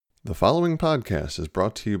The following podcast is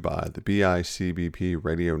brought to you by the BICBP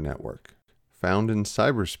Radio Network, found in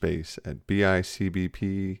cyberspace at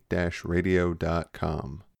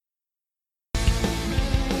bicbp-radio.com.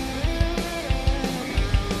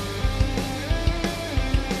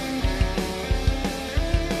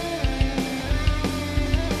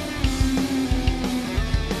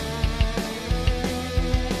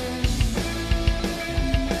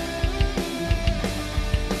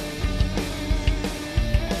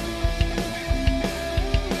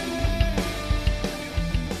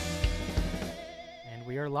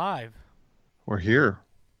 Live. We're here.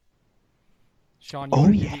 Sean, you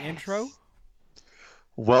want to do the intro?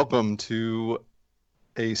 Welcome to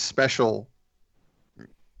a special...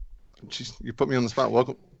 Jeez, you put me on the spot.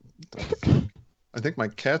 Welcome. I think my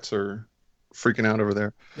cats are freaking out over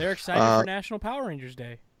there. They're excited for National Power Rangers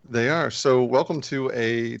Day. They are. So welcome to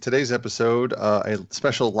today's episode, a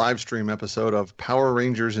special live stream episode of Power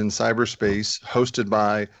Rangers in Cyberspace, hosted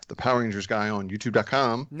by the Power Rangers guy on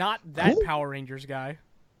youtube.com. Not that Power Rangers guy.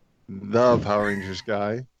 The Power Rangers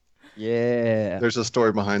guy. Yeah. There's a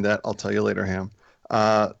story behind that. I'll tell you later, Ham.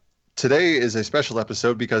 Today is a special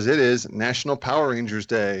episode because it is National Power Rangers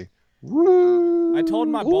Day. Woo! I told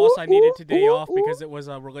my boss I needed today off because it was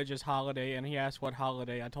a religious holiday, and he asked what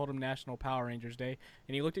holiday. I told him National Power Rangers Day,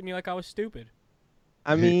 and he looked at me like I was stupid.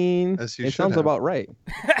 I mean, it sounds about right.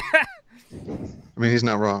 I mean, he's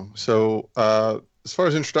not wrong. So, as far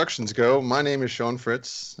as introductions go, my name is Sean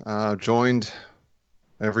Fritz, joined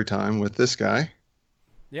every time with this guy.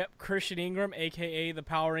 Yep, Christian Ingram, a.k.a. the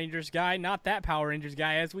Power Rangers guy. Not that Power Rangers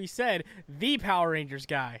guy, as we said, the Power Rangers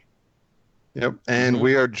guy. Yep, and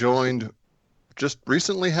we are joined, just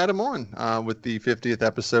recently had him on with the 50th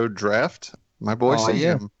episode draft. My boy,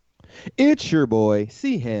 C-Ham. It's your boy,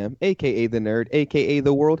 C-Ham, a.k.a. the nerd, a.k.a.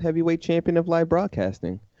 the world heavyweight champion of live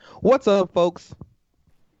broadcasting. What's up, folks?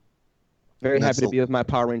 Very happy to be with my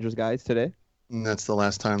Power Rangers guys today. And that's the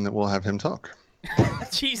last time that we'll have him talk.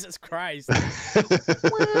 Jesus Christ.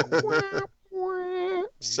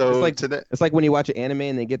 So it's like when you watch an anime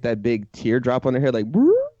and they get that big teardrop on their head, like,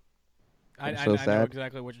 I know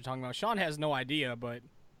exactly what you're talking about. Sean has no idea, but...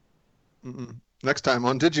 Next time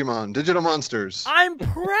on Digimon, Digital Monsters. I'm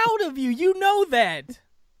proud of you. You know that.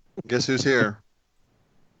 Guess who's here?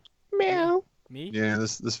 Meow. Me? Yeah,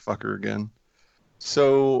 this fucker again.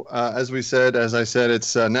 So, as I said,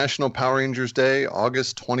 it's National Power Rangers Day,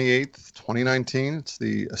 August 28th, 2019. It's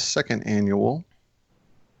the second annual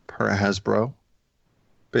per Hasbro.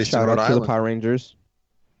 Based Shout in Rhode out to Island. the Power Rangers.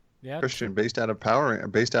 Yeah. Christian, based out of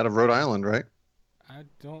Rhode Island, right? I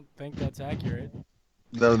don't think that's accurate.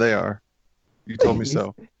 No, they are. You told me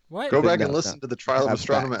so. What? Go back and listen to the Trial of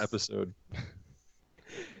Astronema episode.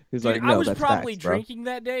 He's Dude, like, no, I was that's probably facts, bro. drinking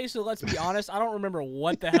that day, so let's be honest. I don't remember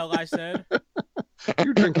what the hell I said.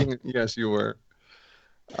 You're drinking. Yes, you were.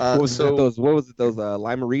 What was it, those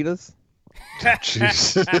Limeritas?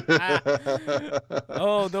 Jeez.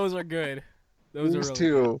 Oh, those are good. Those are really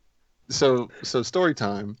good. So story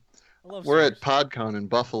time. We're at PodCon in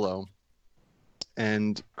Buffalo,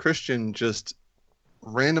 and Christian just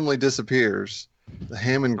randomly disappears. The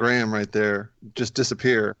Ham and Graham right there just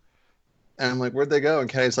disappear. And I'm like, where'd they go? And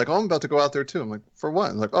Caddy's like, oh, I'm about to go out there too. I'm like, for what?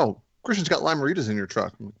 I'm like, oh, Christian's got Limeritas in your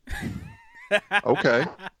truck. I'm like, okay.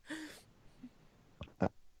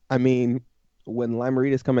 I mean, when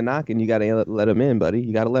Limeritas come and knocking, you got to let them in, buddy.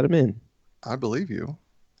 You got to let them in. I believe you.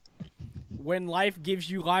 When life gives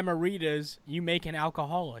you Limeritas, you make an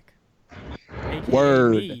alcoholic. AKA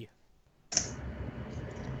Word. Me.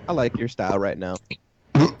 I like your style right now.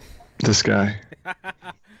 This guy.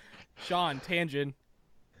 Sean, tangent.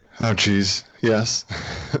 Oh, jeez. Yes.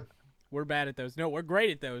 We're bad at those. No, we're great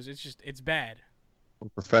at those. It's bad. We're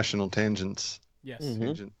professional tangents. Yes.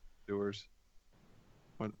 Tangent doers.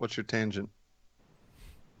 What's your tangent?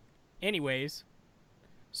 Anyways,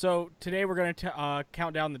 so today we're going to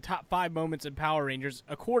count down the top 5 moments in Power Rangers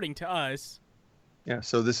according to us. Yeah,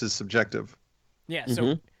 so this is subjective. Yeah,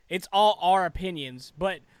 so it's all our opinions,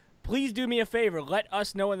 but please do me a favor. Let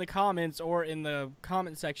us know in the comments or in the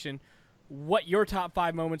comment section what your top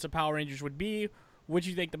 5 moments of Power Rangers would be, what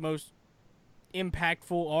you think the most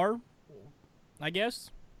impactful are, I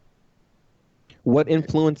guess. What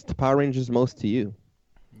influenced the Power Rangers most to you?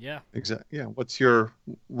 Yeah. Exactly. Yeah. Do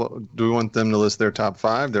we want them to list their top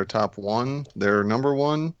 5, their top 1, their number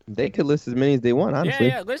 1? They could list as many as they want, honestly.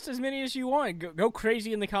 Yeah, list as many as you want. Go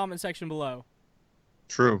crazy in the comment section below.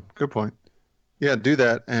 True. Good point. Yeah, do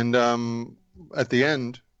that. And at the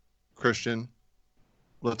end, Christian,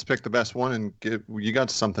 let's pick the best one and you got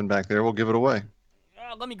something back there. We'll give it away.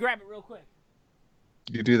 Let me grab it real quick.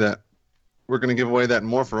 You do that. We're going to give away that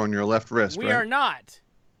morpher on your left wrist, We right? are not.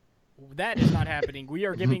 that is not happening. We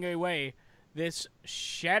are giving away this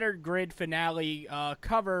Shattered Grid finale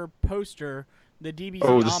cover poster, the DBZ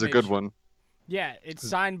Oh, this homage. is a good one. Yeah, it's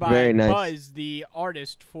signed by Very nice. Buzz, the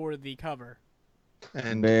artist for the cover.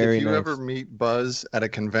 And Very if you nice. ever meet Buzz at a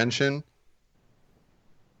convention,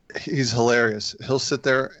 he's hilarious. He'll sit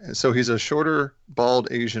there. So he's a shorter, bald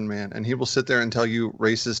Asian man, and he will sit there and tell you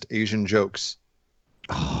racist Asian jokes.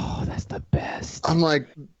 Oh, that's the best. I'm like,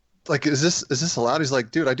 is this allowed? He's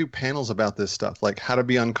like, dude, I do panels about this stuff, like how to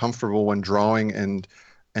be uncomfortable when drawing and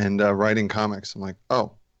writing comics. I'm like,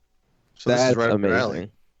 oh, so that's this is right up your amazing.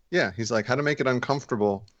 alley. Yeah, he's like, how to make it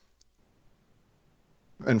uncomfortable,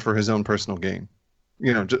 and for his own personal gain,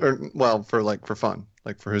 for fun,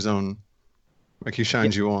 like for his own, like he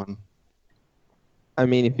shines you on. I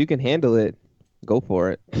mean, if you can handle it, go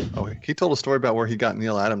for it. Oh, he told a story about where he got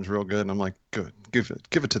Neil Adams real good, and I'm like, good, give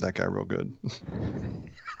it to that guy real good.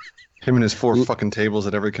 Him and his 4 fucking tables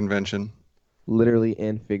at every convention. Literally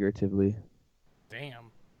and figuratively.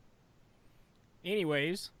 Damn.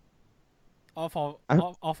 Anyways, off of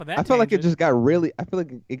that. I felt like it tangent, just got really. I feel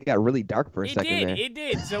like it got really dark for a second there. It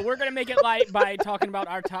did. So we're gonna make it light by talking about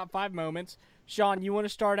our top 5 moments. Sean, you want to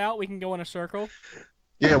start out? We can go in a circle.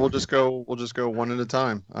 Yeah, we'll just go one at a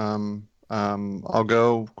time. I'll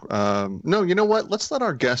go. No, you know what? Let's let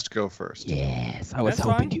our guest go first. Yes, I was That's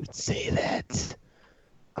hoping fine. you'd say that.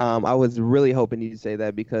 I was really hoping you'd say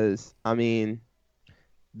that because I mean,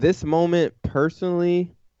 this moment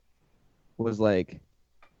personally was like,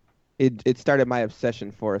 it started my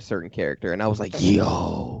obsession for a certain character, and I was like,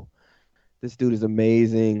 yo, this dude is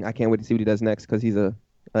amazing. I can't wait to see what he does next because he's a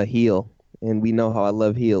heel, and we know how I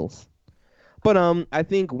love heels. But I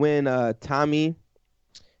think when Tommy,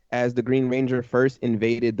 as the Green Ranger, first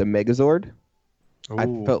invaded the Megazord, I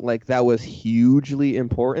Ooh. felt like that was hugely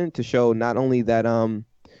important to show not only that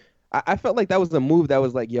I felt like that was a move that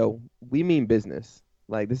was like, yo, we mean business.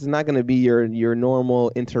 Like, this is not going to be your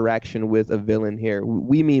normal interaction with a villain here.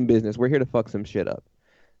 We mean business. We're here to fuck some shit up.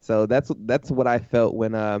 So that's what I felt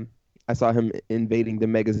when I saw him invading the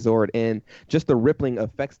Megazord, and just the rippling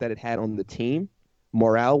effects that it had on the team,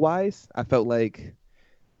 morale-wise. I felt like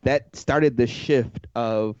that started the shift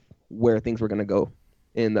of where things were going to go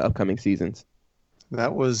in the upcoming seasons.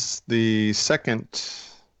 That was the second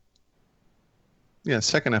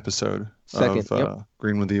episode of Yep.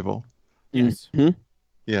 Green with Evil. Yes. Mhm.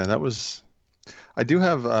 Yeah, that was. I do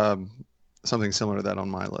have something similar to that on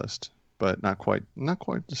my list, but not quite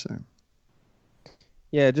the same.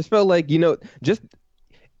 Yeah, it just felt like, just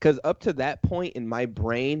because up to that point in my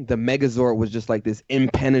brain, the Megazord was just like this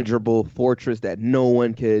impenetrable fortress that no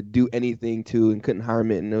one could do anything to and couldn't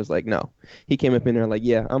harm it. And it was like, no. He came up in there like,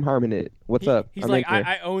 yeah, I'm harming it. What's up? He's I'm like, in here.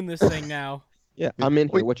 I own this thing now. Yeah, I'm in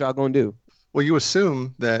here. Wait. What y'all gonna do? Well, you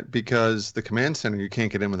assume that because the command center, you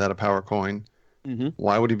can't get in without a power coin. Mm-hmm.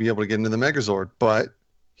 Why would he be able to get into the Megazord? But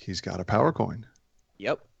he's got a power coin.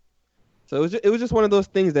 Yep. So it was just one of those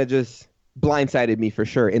things that just blindsided me for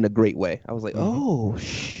sure in a great way. I was like, oh,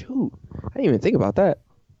 shoot. I didn't even think about that.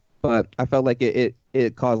 But I felt like it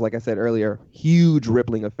caused, like I said earlier, huge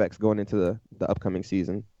rippling effects going into the upcoming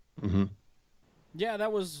season. Mm-hmm. Yeah,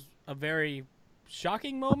 that was a very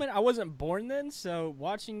shocking moment. I wasn't born then, so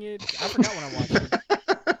watching it, I forgot when I watched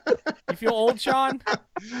it. You feel old, Sean?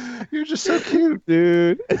 You're just so cute.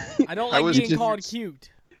 Dude. I don't I like was being just- called cute.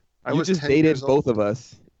 I You was just 10 dated years both old. of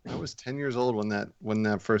us. I was 10 years old when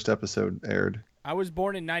that first episode aired. I was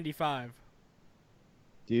born in 95.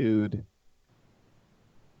 Dude.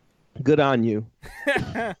 Good on you.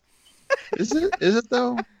 Is it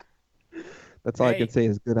though? That's all I Hey. can say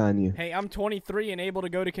is good on you. Hey, I'm 23 and able to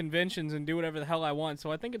go to conventions and do whatever the hell I want,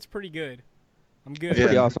 so I think it's pretty good. I'm good. Yeah.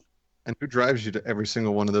 Pretty awesome. And who drives you to every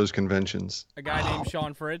single one of those conventions? A guy named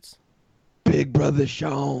Sean Fritz. Big brother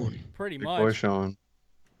Sean. Pretty Big much. boy Sean.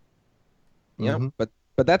 Yeah, Mhm. but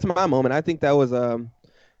that's my moment. I think that was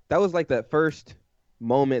like that first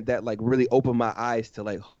moment that like really opened my eyes to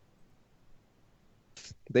like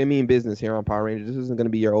they mean business here on Power Rangers. This isn't going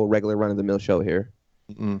to be your old regular run of the mill show here.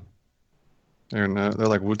 Mm-mm. They're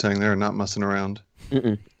like Wu-Tang. They're not messing around.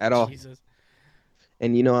 At all. Jesus.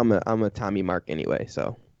 And I'm a Tommy Mark anyway,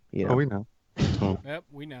 so Oh, we know. Oh. Yep,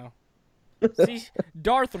 we know. See,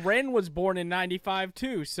 Darth Wren was born in 95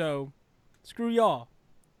 too, so screw y'all.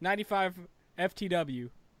 95 FTW.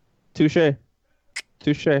 Touche.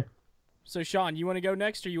 So, Sean, you want to go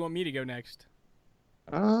next or you want me to go next?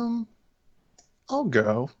 I'll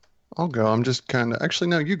go. I'm just kind of. Actually,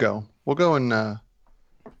 no. You go. We'll go and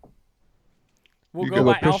We'll You go go.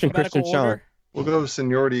 by Christian, alphabetical Sean. order. we'll go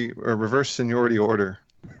seniority or reverse seniority order.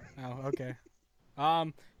 Oh, okay.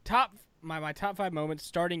 My top 5 moments,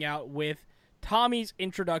 starting out with Tommy's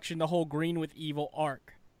introduction, the whole Green with Evil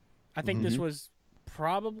arc. I think this was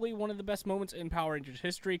probably one of the best moments in Power Rangers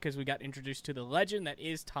history because we got introduced to the legend that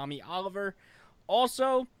is Tommy Oliver.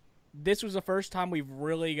 Also, this was the first time we've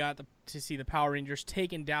really got to see the Power Rangers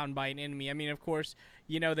taken down by an enemy. I mean, of course,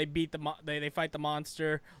 they beat they fight the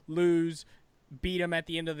monster, lose, beat him at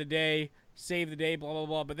the end of the day, save the day, blah blah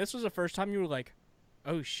blah. But this was the first time you were like,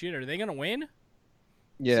 "Oh shit, are they gonna win?"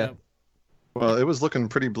 Yeah. So, Well, it was looking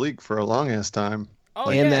pretty bleak for a long ass time. oh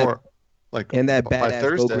Like, yeah. And that by badass Go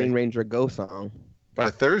Thursday, Green Ranger Go song. by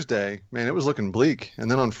Thursday, man, it was looking bleak. And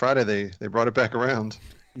then on Friday, they brought it back around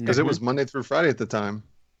because it was Monday through Friday at the time.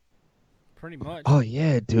 Pretty much. Oh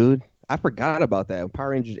yeah, dude. I forgot about that. Power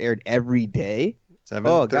Rangers aired every day.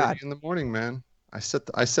 7:30 in the morning, man. I set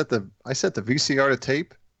the VCR to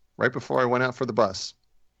tape right before I went out for the bus.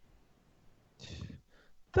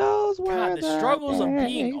 Those were God, the struggles of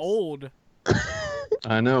being days. old.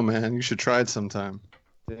 I know, man. You should try it sometime.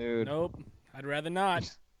 Dude. Nope, I'd rather not.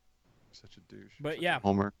 Such a douche. But Such a yeah.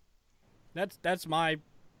 Homer. That's my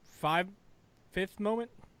fifth moment.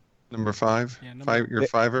 Number 5. Yeah, Your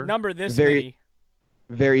fiver. Number this Very- many.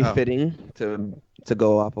 Very Oh. fitting to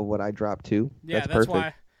go off of what I dropped too. Yeah, that's that's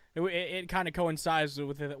perfect. why it kind of coincides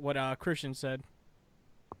with what Christian said.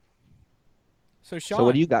 So Sean, So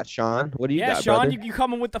what do you got, Sean? What do you yeah, got, Sean, brother? you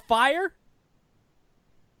coming with the fire?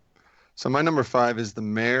 So my number 5 is the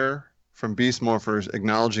mayor from Beast Morphers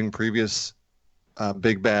acknowledging previous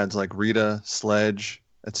big bads like Rita, Sledge,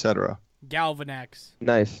 etc. Galvanax.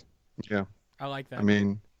 Nice. Yeah. I like that. I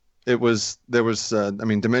mean, there was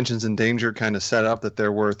Dimensions in Danger kind of set up that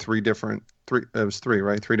there were three different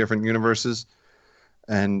universes,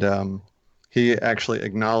 and he actually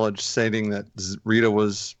acknowledged stating that Rita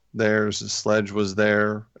was there, Sledge was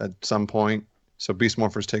there at some point. So Beast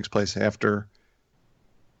Morphers takes place after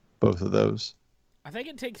both of those. I think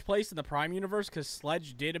it takes place in the Prime universe because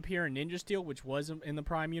Sledge did appear in Ninja Steel, which was in the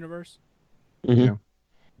Prime universe. Mhm. Yeah.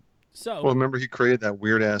 So, Well, remember he created that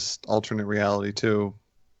weird ass alternate reality too.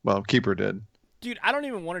 Well, Keeper did. dude, I don't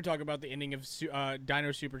even want to talk about the ending of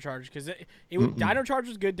Dino Supercharged because Mm-mm. Dino Charge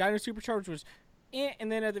was good, Dino Supercharged was,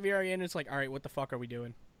 and then at the very end, it's like, all right, what the fuck are we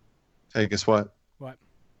doing? Hey, guess what? What?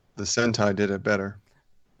 The Sentai did it better.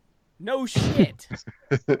 No shit.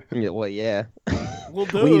 Yeah, well, yeah. We'll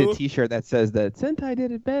do. We need a T-shirt that says that Sentai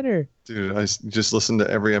did it better. Dude, I just listened to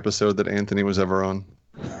every episode that Anthony was ever on.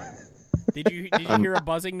 Did you hear a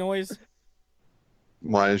buzzing noise?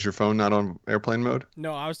 Why is your phone not on airplane mode?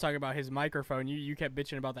 No, I was talking about his microphone. You kept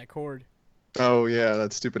bitching about that cord. Oh yeah,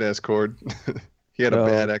 that stupid ass cord. He had a Oh,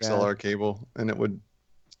 bad God. XLR cable, and it would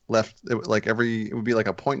be like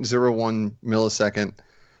a 0.01 millisecond,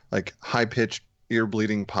 like high pitched ear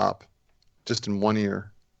bleeding pop, just in one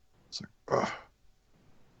ear. It's like, ugh.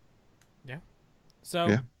 So,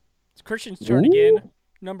 Yeah. it's Christian's turn Ooh. again.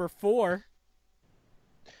 Number 4.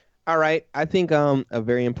 All right. I think a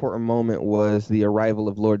very important moment was the arrival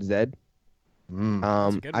of Lord Zed. Mm.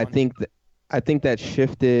 That's a good I one. think that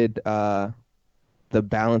shifted the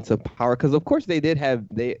balance of power because of course they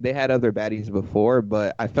had other baddies before,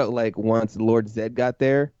 but I felt like once Lord Zed got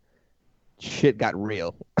there, shit got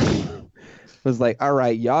real. It was like, all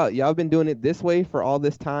right, y'all been doing it this way for all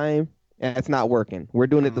this time, and it's not working. We're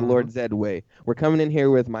doing it the Lord Zed way. We're coming in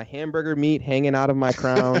here with my hamburger meat hanging out of my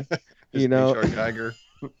crown, you know, H.R. Geiger.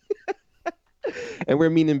 and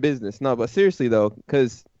we're meaning business. No, but seriously though,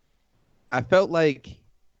 because I felt like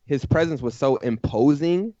his presence was so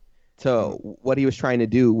imposing to what he was trying to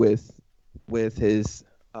do with his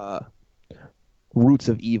roots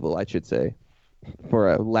of evil, I should say,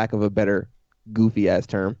 for a lack of a better goofy ass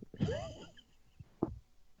term.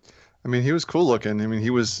 I mean, he was cool looking. I mean, he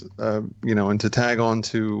was, and to tag on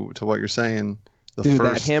to what you're saying, Dude,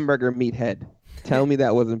 that hamburger meathead. Tell me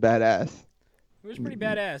that wasn't badass. It was pretty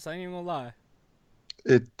badass. I ain't even gonna lie.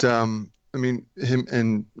 I mean, him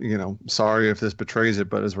and, sorry if this betrays it,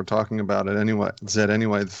 but as we're talking about it anyway, Zed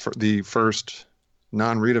anyway, the first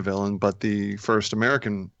non-Rita villain, but the first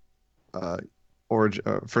American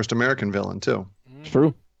first American villain too.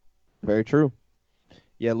 True. Very true.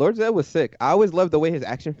 Yeah, Lord Zed was sick. I always loved the way his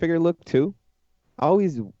action figure looked too.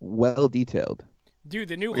 Always well detailed. Dude,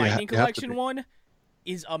 the new Yeah, Lightning you have to Collection be. one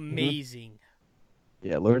is amazing.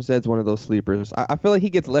 Yeah, Lord Zed's one of those sleepers. I feel like he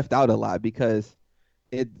gets left out a lot because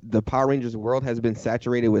the Power Rangers world has been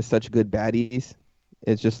saturated with such good baddies.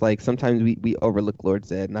 It's just like sometimes we overlook Lord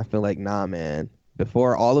Zed, and I feel like, nah, man.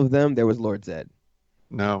 Before all of them, there was Lord Zed.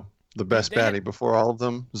 No, the best They had- baddie before all of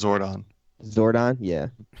them, Zordon. Zordon, yeah.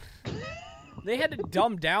 They had to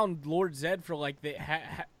dumb down Lord Zed for like the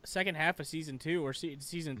second half of season 2 or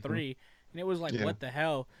season 3, And it was like, Yeah. what the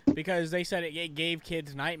hell? Because they said it gave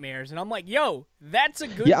kids nightmares. And I'm like, yo, that's a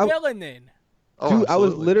good Yeah, villain then. Oh, Dude, I was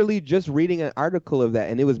absolutely. literally just reading an article of that,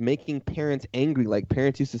 and it was making parents angry. Like,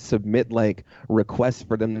 parents used to submit, like, requests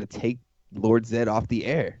for them to take Lord Zed off the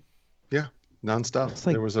air. nonstop. It's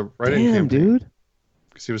like, There was a writing Damn, campaign dude.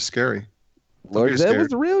 because he was scary. Lord be Zed was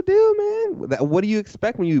scared. the real deal, man. What do you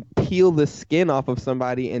expect when you peel the skin off of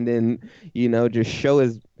somebody and then, just show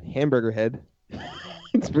his hamburger head?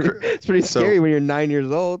 It's pretty So- scary when you're 9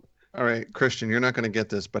 years old. All right, Christian, you're not going to get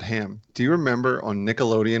this, but Ham, do you remember on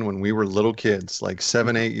Nickelodeon when we were little kids, like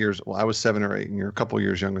 7, 8 years? Well, I was 7 or 8, and you're a couple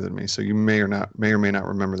years younger than me, so you may or may not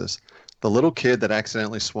remember this. The little kid that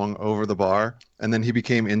accidentally swung over the bar, and then he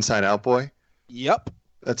became Inside Out Boy. Yep.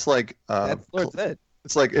 That's like That's Lord Zed.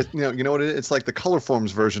 It's like you know what it is? It's like the Color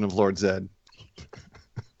Forms version of Lord Zed.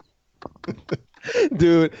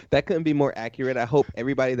 Dude, that couldn't be more accurate. I hope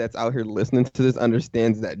everybody that's out here listening to this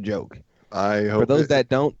understands that joke. I hope For those that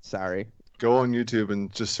don't, sorry. go on YouTube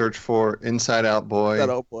and just search for Inside Out Boy. That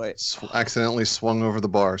old boy. Accidentally swung over the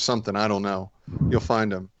bar. Something, I don't know. You'll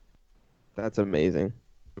find him. That's amazing.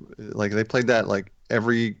 Like they played that like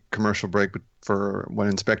every commercial break for when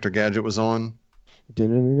Inspector Gadget was on.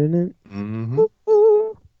 Mm-hmm.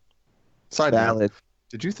 Side note, Valid.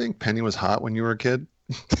 did you think Penny was hot when you were a kid?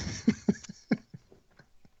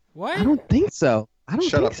 What? I don't think so. I don't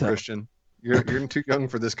Shut think up, so. Christian. You're too young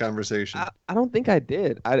for this conversation. I don't think I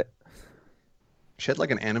did. She had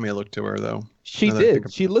like an anime look to her, though. She Now that I think did.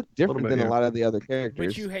 of She looked different bit, than yeah. a lot of the other characters.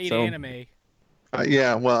 But you hate so- anime.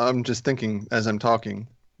 Yeah, well, I'm just thinking as I'm talking,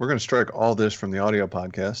 we're going to strike all this from the audio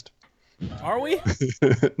podcast. Are we?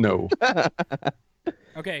 No.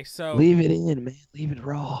 Okay, so Leave it in, man. Leave it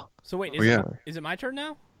raw. so wait, Oh, yeah. is it my turn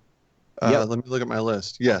now? Yep. Let me look at my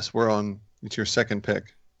list. Yes, it's your second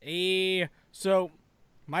pick. So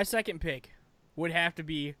my second pick would have to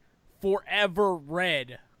be Forever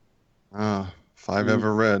Red. Five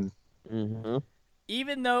Ever Red. Mm-hmm.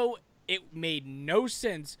 Even though it made no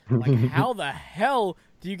sense, like how the hell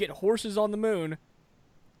do you get horses on the moon?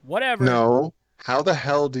 Whatever. No. How the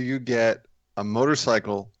hell do you get a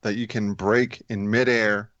motorcycle that you can break in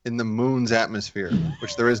midair in the moon's atmosphere,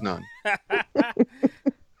 which there is none?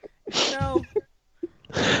 No.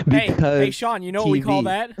 Because Hey, Sean, you know what we call TV.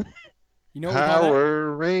 that? You know what we call that?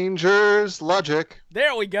 Power Rangers logic.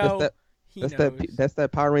 There we go. That's He that. knows. That's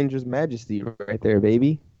that Power Rangers majesty right there,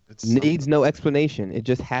 baby. It's Needs no explanation. It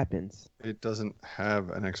just happens. It doesn't have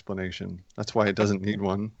an explanation. That's why it doesn't need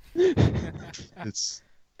one. It's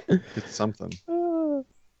something.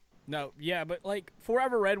 No, yeah, but like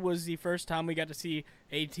Forever Red was the first time we got to see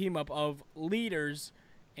a team up of leaders,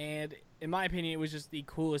 and in my opinion, it was just the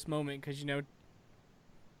coolest moment because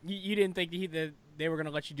you didn't think that they were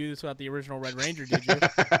gonna let you do this without the original Red Ranger, did you?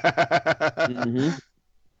 Mm-hmm.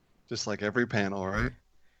 Just like every panel, right?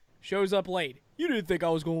 Shows up late. You didn't think I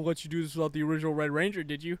was gonna let you do this without the original Red Ranger,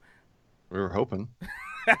 did you? We were hoping.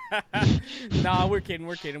 Nah, we're kidding.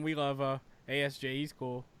 We love ASJ. He's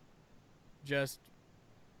cool. Just,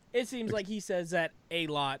 it seems like he says that a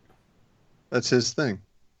lot. That's his thing.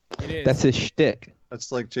 It is. That's his shtick.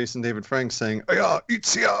 That's like Jason David Frank saying, "Yeah,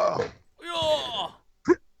 Itzia, Yeah!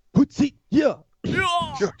 Hootsie, yeah.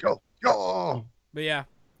 Yeah! yeah." But yeah,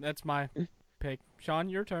 that's my pick. Sean,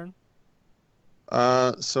 your turn.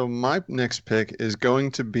 So my next pick is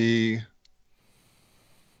going to be.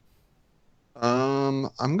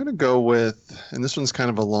 I'm gonna go with, and this one's kind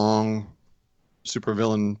of a long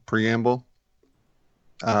supervillain preamble.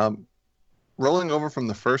 Rolling over from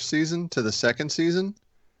the first season to the second season,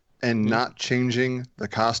 and not changing the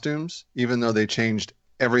costumes, even though they changed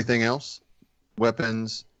everything else,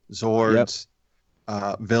 weapons, Zords,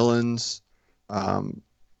 villains,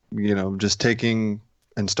 just taking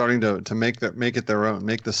and starting to make it their own,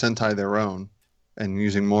 make the Sentai their own, and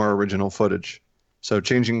using more original footage. So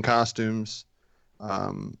changing costumes, or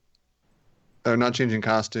not changing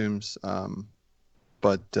costumes,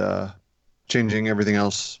 but changing everything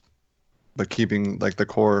else, but keeping like the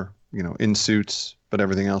core, in suits, but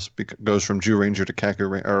everything else goes from Jew Ranger to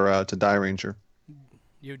Kaku or to Die Ranger.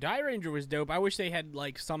 Yo, Die Ranger was dope. I wish they had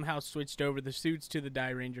like somehow switched over the suits to the Die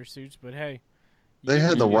Ranger suits, but hey. They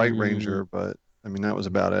had the White Ranger, but I mean that was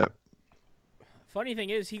about it. Funny thing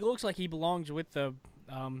is, he looks like he belongs with the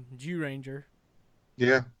Jew Ranger,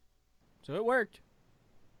 Yeah, so it worked.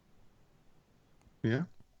 yeah.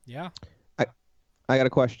 Yeah. I got a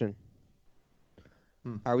question.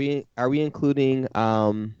 Are we including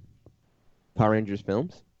Power Rangers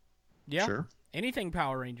films? Yeah. Sure. Anything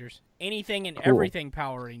Power Rangers. Anything and Cool. everything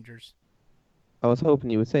Power Rangers. I was hoping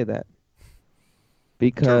you would say that. Turbo,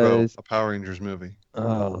 Because a Power Rangers movie.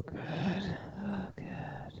 oh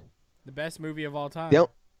god. The best movie of all time.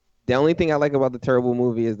 The only thing I like about the Turbo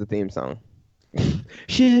movie is the theme song.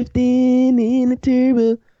 Shifting in the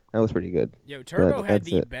turbo. That was pretty good. Yo, Turbo But had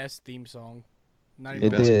that's the it. best theme song. Not It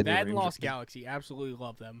even close. did. That and Lost Galaxy. Absolutely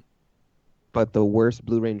love them. But the worst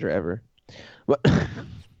Blue Ranger ever. But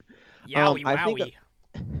Yowie I wowie.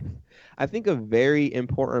 I think a very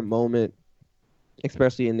important moment,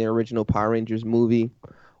 especially in the original Power Rangers movie,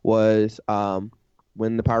 was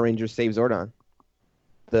when the Power Rangers saved Zordon.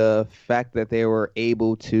 The fact that they were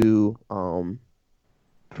able to,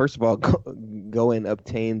 first of all, go and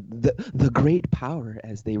obtain the great power,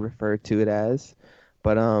 as they refer to it as.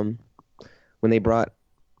 But when they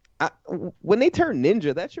turned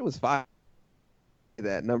ninja, that shit was fire.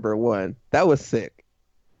 That number one, that was sick.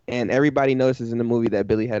 And everybody notices in the movie that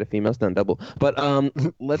Billy had a female stunt double. But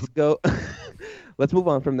let's go. Let's move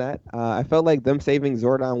on from that. I felt like them saving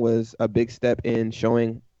Zordon was a big step in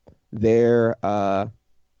showing their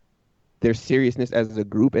seriousness as a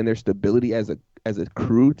group and their stability as a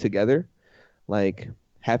crew together. Like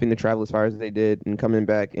having to travel as far as they did and coming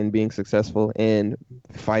back and being successful and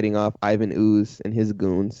fighting off Ivan Ooze and his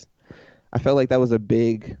goons. I felt like that was a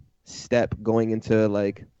big step going into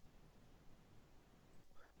like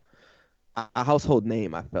a household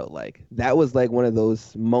name. I felt like that was like one of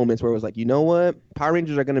those moments where it was like, you know what, Power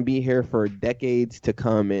Rangers are going to be here for decades to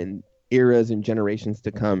come and eras and generations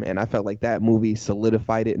to come. And I felt like that movie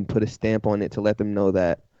solidified it and put a stamp on it to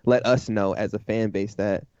let us know as a fan base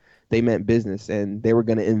that they meant business and they were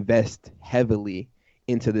going to invest heavily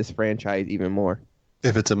into this franchise even more.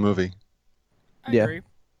 If it's a movie. I agree.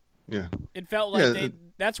 Yeah. It felt like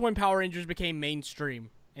that's when Power Rangers became mainstream,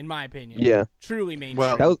 in my opinion. Yeah. Truly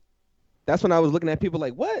mainstream. Well, that's when I was looking at people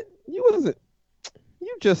like, what? You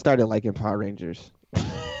just started liking Power Rangers.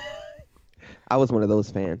 I was one of those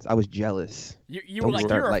fans. I was jealous. You were like,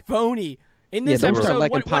 you're a phony. In this don't episode, start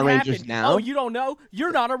liking what Power Rangers happened? now. Oh, you don't know?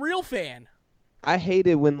 You're not a real fan. I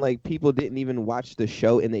hated when like people didn't even watch the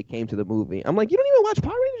show and they came to the movie. I'm like, you don't even watch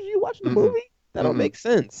Power Rangers? You watch the movie? That don't make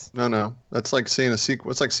sense. No. That's like seeing a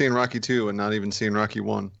sequel. It's like seeing Rocky 2 and not even seeing Rocky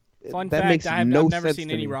 1. Fun that fact, makes I've no never sense seen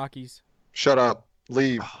to any me. Rockies. Shut up.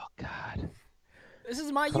 Leave. Oh God. This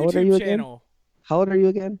is my How old are you YouTube again? channel. How old are you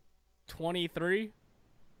again? 23.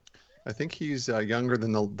 I think he's younger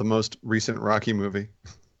than the most recent Rocky movie.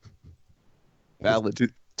 Valid.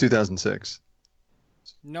 2006.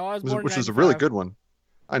 No, I was born in Which was a really 95. good one.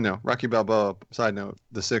 I know. Rocky Balboa, side note,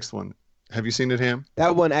 the sixth one. Have you seen it, Ham?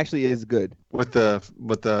 That one actually is good. With the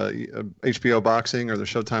HBO boxing or the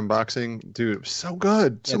Showtime boxing? Dude, it was so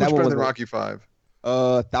good. So Yeah, that much one better was than a- Rocky 5.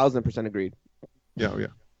 1,000% agreed. Yeah.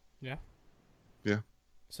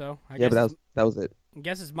 So I Yeah, guess but that was it. I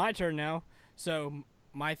guess it's my turn now. So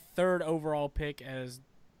my third overall pick as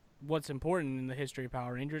what's important in the history of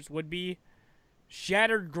Power Rangers would be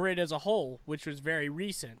Shattered Grid as a whole, which was very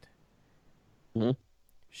recent. Mhm.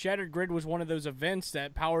 Shattered Grid was one of those events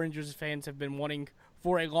that Power Rangers fans have been wanting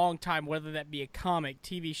for a long time, whether that be a comic,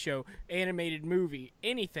 TV show, animated movie,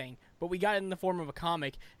 anything. But we got it in the form of a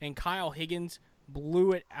comic, and Kyle Higgins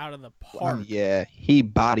blew it out of the park. Yeah, he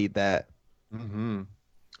bodied that. Mm-hmm.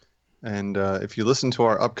 And if you listen to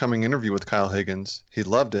our upcoming interview with Kyle Higgins, he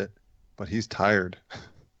loved it, but he's tired.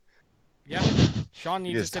 Yeah, Sean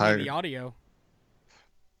needs to is send me tired. the audio.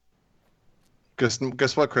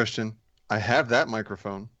 Guess what, Christian? I have that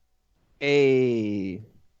microphone. Hey.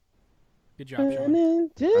 Good job, Sean. I know.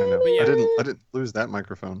 But yeah. I didn't lose that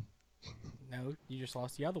microphone. No, you just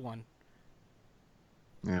lost the other one.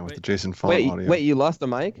 Yeah, with Wait. the Jason Font audio. Wait, you lost the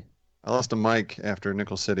mic? I lost a mic after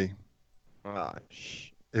Nickel City. Oh,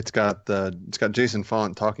 It's got Jason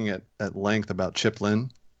Font talking at length about Chip Lynn.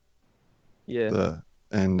 yeah.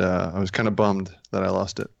 I was kind of bummed that I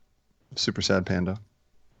lost it. Super sad, Panda.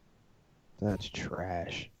 That's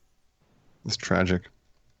trash. It's tragic.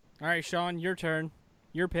 All right, Sean, your turn.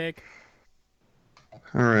 Your pick.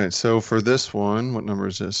 All right, so for this one, what number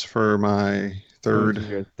is this? For my third,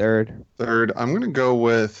 Your third. I'm going to go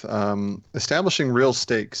with establishing real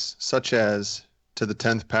stakes, such as to the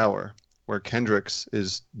 10th power, where Kendricks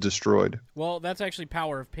is destroyed. Well, that's actually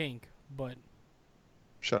Power of Pink, but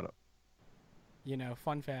Shut up.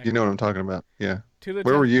 Fun fact. You know what I'm talking about. Yeah. To the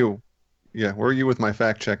Where top- were you? Yeah, where were you with my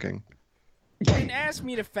fact checking? You didn't ask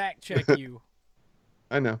me to fact check you.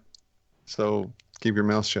 I know. So keep your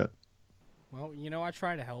mouth shut. Well, I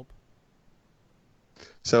try to help.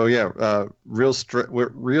 So yeah, real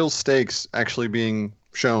stakes actually being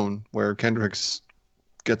shown where Kendricks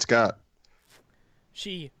gets got.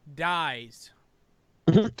 She dies.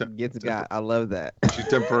 Gets got. I love that. She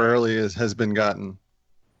temporarily has been gotten.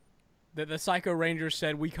 The Psycho Rangers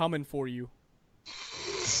said, "We coming for you."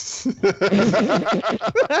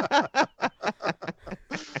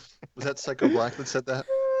 Was that Psycho Black that said that?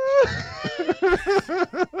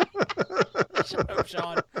 Shut up,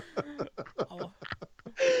 Sean. Oh.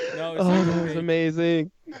 No, Oh, it's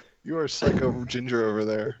amazing. You are Psycho Ginger over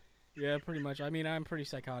there. Yeah, pretty much. I mean, I'm pretty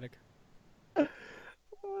psychotic.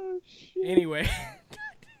 Oh, shit. Anyway.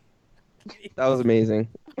 That was amazing.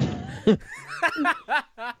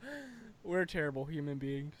 We're terrible human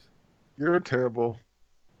beings. You're terrible.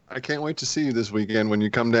 I can't wait to see you this weekend when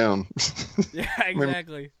you come down. Yeah,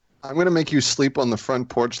 exactly. I'm going to make you sleep on the front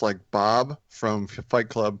porch like Bob from Fight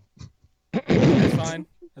Club. That's fine.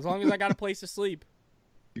 As long as I got a place to sleep.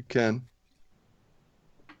 You can.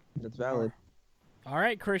 That's valid. All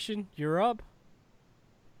right, Christian, you're up.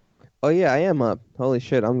 Oh yeah, I am up. Holy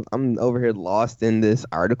shit, I'm over here lost in this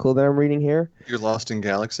article that I'm reading here. You're lost in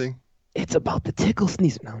Galaxy? It's about the tickle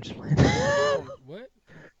sneezer. No, I'm just playing.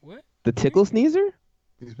 What? The tickle sneezer?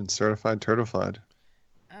 He's been certified turtified.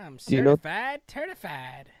 I'm Do you know- certified,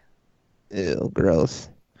 certified. Ew, gross.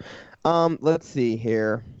 Let's see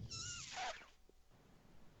here.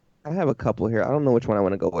 I have a couple here. I don't know which one I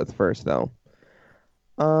want to go with first though.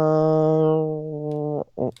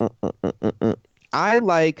 I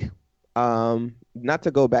like not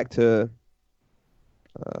to go back to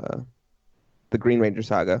the Green Ranger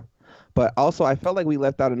saga, but also I felt like we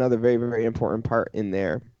left out another very, very important part in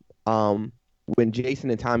there. When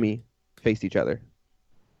Jason and Tommy faced each other.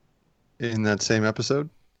 In that same episode?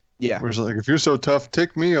 Yeah. Where it's like, if you're so tough,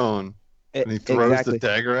 take me on. And he throws Exactly. the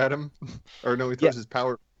dagger at him. Or no, he throws his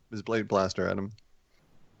blade blaster at him.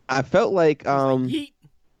 I felt like Yeet.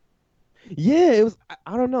 yeah, it was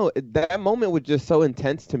I don't know. That moment was just so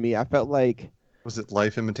intense to me. I felt like Was it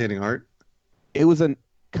life imitating art? it was a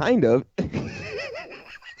kind of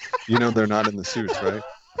You know they're not in the suits, right?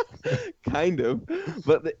 kind of.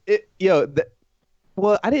 But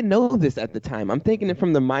well, I didn't know this at the time. I'm thinking it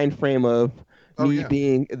from the mind frame of me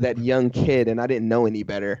being that young kid and I didn't know any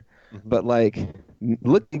better. Mm-hmm. But like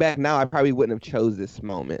looking back now, I probably wouldn't have chose this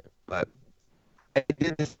moment. But I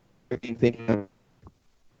did this thinking of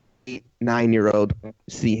 8-9-year-old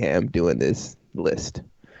Seaham doing this list.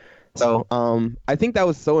 So I think that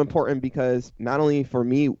was so important because not only for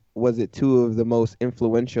me was it two of the most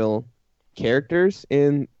influential characters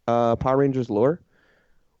in Power Rangers lore,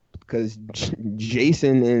 because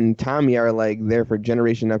Jason and Tommy are like there for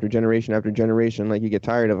generation after generation after generation. Like you get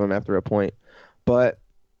tired of them after a point. But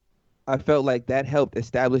I felt like that helped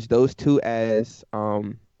establish those two as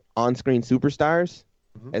on-screen superstars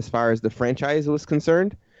as far as the franchise was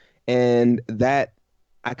concerned, and that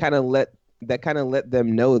kind of let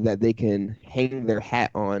them know that they can hang their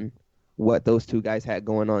hat on what those two guys had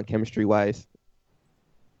going on chemistry wise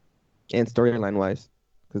and storyline wise,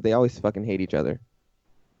 because they always fucking hate each other.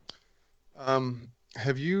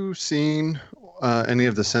 Have you seen any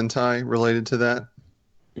of the Sentai related to that?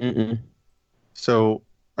 Mm-mm. So,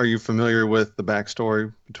 are you familiar with the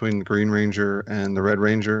backstory between the Green Ranger and the Red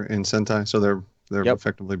Ranger in Sentai? So they're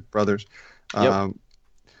effectively brothers. Yep.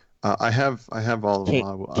 I have all of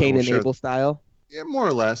them. Cain and Abel style. Yeah, more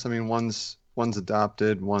or less. I mean, one's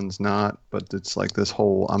adopted, one's not. But it's like this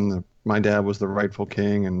whole my dad was the rightful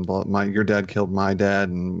king, and your dad killed my dad,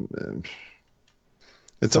 and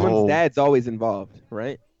it's Someone's dad's always involved,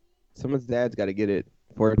 right? Someone's dad's got to get it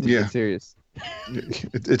for it to get serious.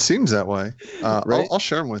 It seems that way. Right? I'll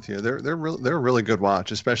share them with you. They're a really good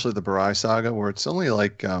watch, especially the Barai saga, where it's only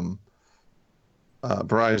like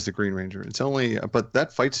Barai is the Green Ranger. It's only, but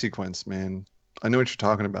that fight sequence, man, I know what you're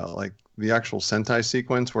talking about. Like the actual Sentai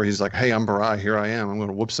sequence where he's like, "Hey, I'm Barai. Here I am. I'm going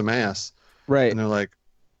to whoop some ass." Right. And they're like,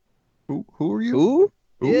 "Who are you? Who?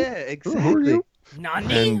 Who? Yeah, exactly. Who are you?"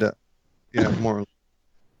 Nani? And yeah, more.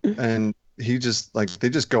 And he just they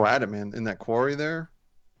just go at it, man, in that quarry there.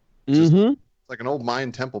 Mm-hmm. It's like an old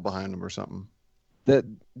Mayan temple behind him or something.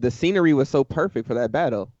 The scenery was so perfect for that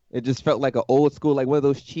battle. It just felt like an old school, like one of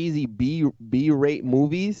those cheesy B-rate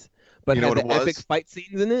movies, but You know had what the it was? epic fight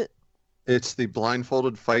scenes in it. It's the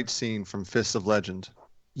blindfolded fight scene from Fists of Legend.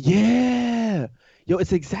 Yeah, yo,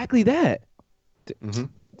 it's exactly that. Mm-hmm.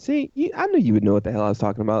 See, I knew you would know what the hell I was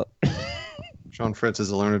talking about. Sean Fritz is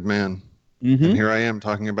a learned man. Mm-hmm. And here I am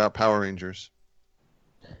talking about Power Rangers.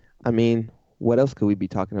 I mean, what else could we be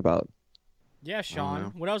talking about? Yeah,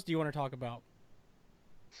 Sean. What else do you want to talk about?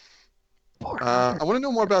 I want to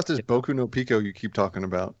know more about this Boku no Pico you keep talking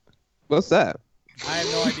about. What's that? I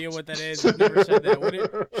have no idea what that is. I've never said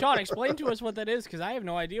that. Sean, explain to us what that is, because I have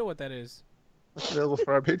no idea what that is. It's available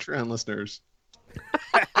for our Patreon listeners.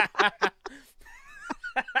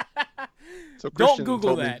 So Don't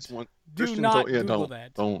Google that. Do Christian not Google Google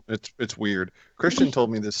that. Don't. It's weird. Christian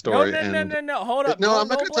told me this story. No. Hold up. No, I'm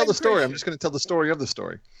not going to tell the story. Christian. I'm just going to tell the story of the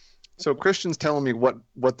story. So Christian's telling me what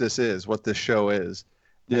this is, what this show is.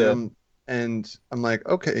 Yeah. And I'm like,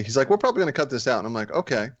 okay. He's like, we're probably going to cut this out. And I'm like,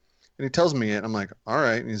 okay. And he tells me it. I'm like, all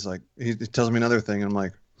right. And he's like, he tells me another thing. And I'm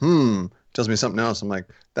like, tells me something else. I'm like,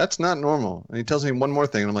 that's not normal. And he tells me one more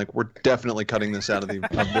thing. And I'm like, we're definitely cutting this out of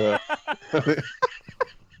the.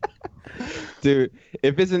 Dude,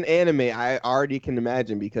 if it's an anime, I already can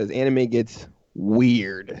imagine because anime gets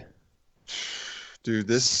weird. Dude,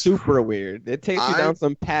 this super weird. It takes you down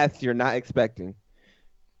some paths you're not expecting.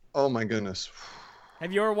 Oh my goodness.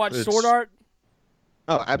 Have you ever watched Sword Art?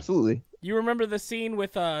 Oh, absolutely. You remember the scene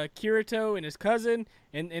with Kirito and his cousin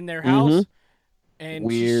in their house? Mm-hmm. And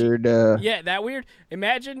weird. Yeah, that weird.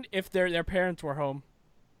 Imagine if their parents were home.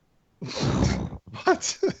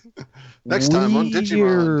 What? Next time on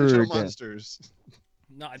Digimon, Digital Monsters.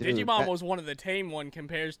 No, Digimon was one of the tame one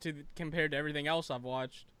compared to everything else I've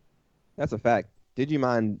watched. That's a fact.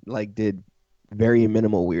 Digimon did very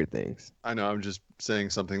minimal weird things. I know. I'm just saying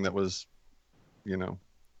something that was,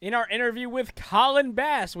 In our interview with Colin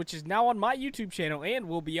Bass, which is now on my YouTube channel and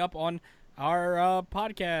will be up on our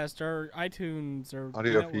podcast or iTunes or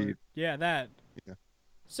audio feed. Yeah, that. Yeah.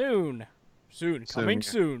 Soon. Coming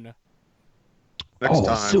soon. Next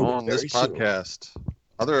time on this podcast.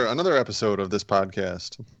 Another episode of this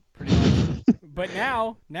podcast. Pretty much. But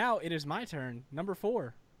now it is my turn. Number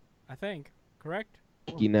 4, I think. Correct?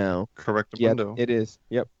 Correct. Yep, it is.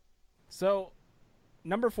 Yep. So,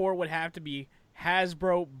 number 4 would have to be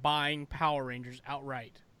Hasbro buying Power Rangers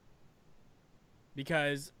outright.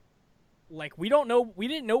 Because, we didn't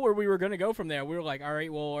know where we were going to go from there. We were like, all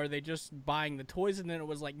right, well, are they just buying the toys? And then it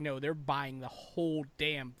was like, no, they're buying the whole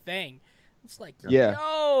damn thing. It's like,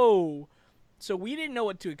 yo! So we didn't know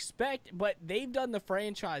what to expect, but they've done the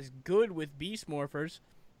franchise good with Beast Morphers.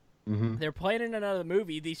 Mm-hmm. They're planning another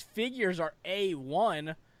movie. These figures are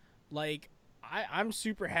A1. I'm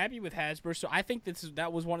super happy with Hasbro, so I think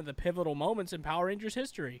that was one of the pivotal moments in Power Rangers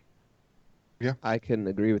history. Yeah. I couldn't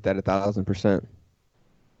agree with that 1,000%.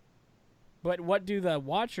 But what do the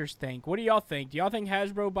watchers think? What do y'all think? Do y'all think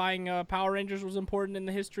Hasbro buying Power Rangers was important in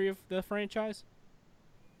the history of the franchise?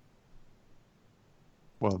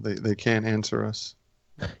 Well, they can't answer us.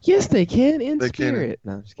 Yes, they can in they spirit.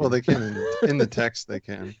 Can, no, well, they can in the text. They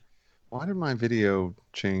can. Why did my video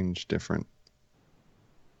change different?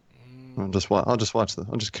 I'll just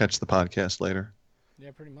catch the podcast later.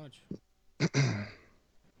 Yeah, pretty much. But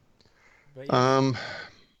yeah.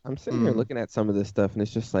 I'm sitting here looking at some of this stuff, and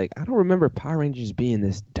it's just like I don't remember Power Rangers being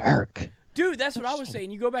this dark. Dude, that's what I was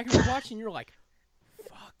saying. You go back and you're watching, you're like,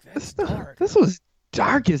 "Fuck, that's dark." This was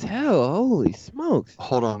dark as hell. Holy smokes!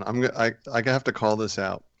 Hold on, I have to call this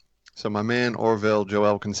out. So my man Orville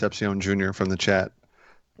Joel Concepcion Jr. from the chat,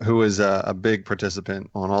 who is a big participant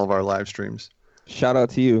on all of our live streams. Shout out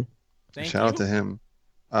to you. Shout out to him.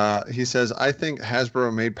 He says, "I think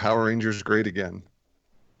Hasbro made Power Rangers great again."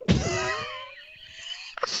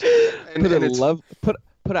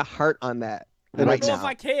 Put a heart on that. I don't know if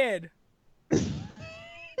I can.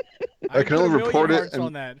 I can only report it.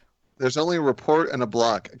 There's only a report and a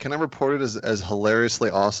block. Can I report it as hilariously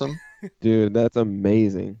awesome? Dude, that's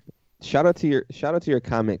amazing. Shout out to your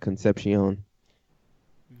comment, Concepcion.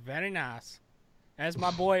 Very nice. As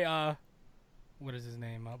my boy, what is his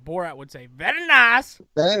name? Borat would say, very nice.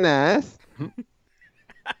 Very nice.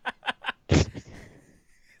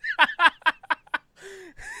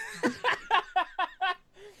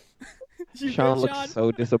 Sean looks so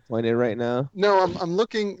disappointed right now. No, I'm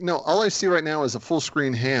looking. No, all I see right now is a full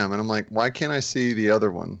screen ham, and I'm like, why can't I see the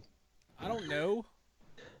other one? I don't know.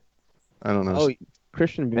 Oh,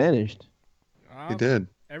 Christian vanished. He did.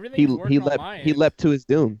 Everything's working on my end. He leapt to his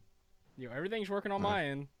doom. Everything's working on my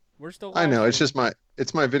end. We're still. I know. It's just my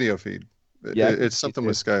video feed. It's something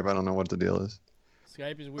with Skype. I don't know what the deal is.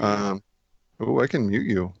 Skype is weird. Oh, I can mute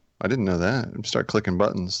you. I didn't know that. Start clicking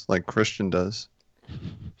buttons like Christian does.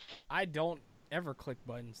 I don't ever click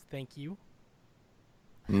buttons. Thank you.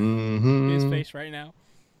 Mm-hmm. His face right now.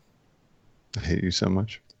 I hate you so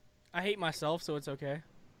much. I hate myself, so it's okay.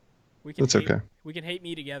 It's okay. We can hate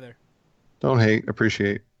me together. Don't hate.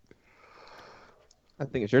 Appreciate. I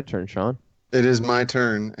think it's your turn, Sean. It is my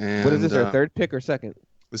turn. And what is this, our third pick or second?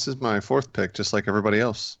 This is my fourth pick, just like everybody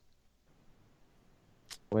else.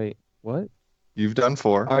 Wait, what? You've done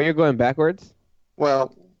 4. Oh, you're going backwards?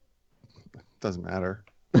 Well, doesn't matter.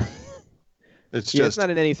 It's it's not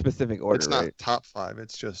in any specific order. It's not right? top 5.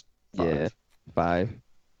 It's just 5. Yeah, 5.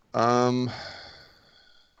 I'm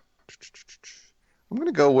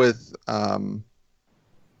gonna go with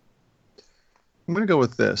I'm going to go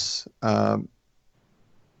with this. Power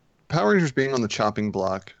Rangers being on the chopping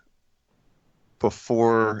block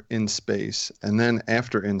before In Space, and then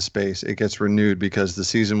after In Space, it gets renewed because the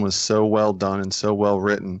season was so well done and so well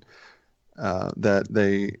written that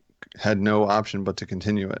they had no option but to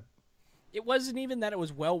continue it. It wasn't even that it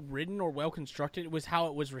was well written or well constructed. It was how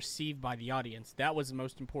it was received by the audience. That was the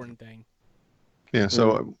most important thing. Yeah,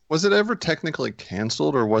 so was it ever technically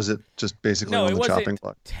canceled, or was it just basically on the chopping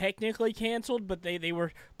block? Technically canceled, but they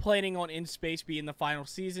were planning on In Space being the final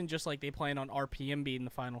season, just like they plan on RPM being the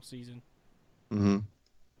final season. Mm-hmm.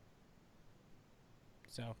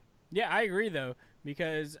 So, yeah, I agree, though,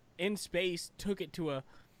 because In Space took it to a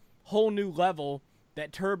whole new level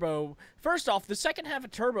that Turbo... First off, the second half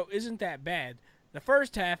of Turbo isn't that bad. The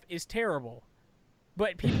first half is terrible.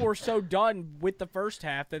 But people were so done with the first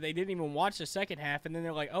half that they didn't even watch the second half, and then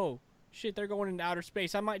they're like, oh, shit, they're going into outer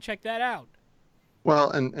space. I might check that out. Well,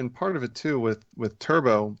 and part of it, too, with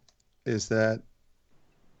Turbo is that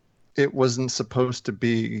it wasn't supposed to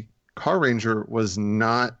be... Car Ranger was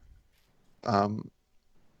not...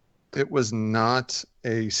 it was not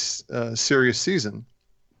a serious season.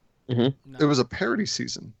 Mm-hmm. No. It was a parody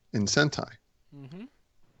season in Sentai. Mm-hmm.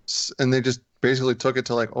 And they just basically took it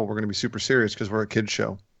to like, oh, we're going to be super serious because we're a kid's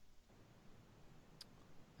show.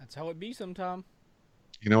 That's how it be sometime.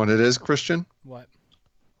 You know what it is, Christian? What?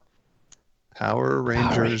 Power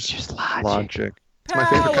Rangers logic. It's my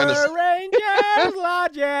Power favorite kind of Rangers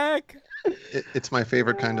logic. It's my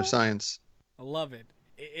favorite kind of science. I love it.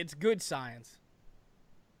 It's good science.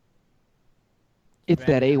 It's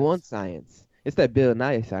Very that nice. A1 science. It's that Bill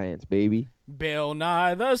Nye science, baby. Bill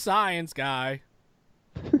Nye the Science Guy.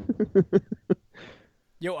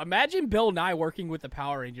 Yo, imagine Bill Nye working with the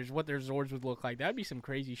Power Rangers, what their Zords would look like. That'd be some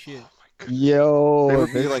crazy shit. Yo, They would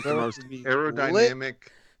be this like the girl most would be aerodynamic.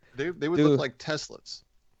 They would Dude. look like Teslas.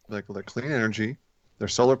 Like they're clean energy. They're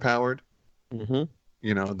solar powered. lit. Mhm.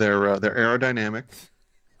 You know, they're aerodynamic.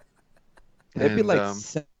 They'd be And, like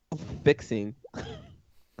self-fixing.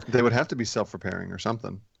 they would have to be self-repairing or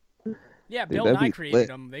something. Yeah, Dude, Bill that'd Nye be created lit.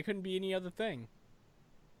 them. They couldn't be any other thing.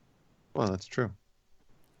 Well, that's true.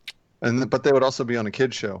 But they would also be on a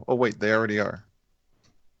kid's show. Oh wait, they already are.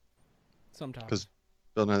 Sometimes. 'Cause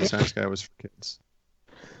Bill Nye the Science Guy was for kids.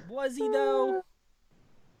 Was he, though?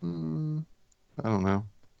 I don't know.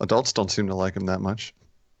 Adults don't seem to like him that much.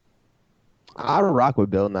 I don't rock with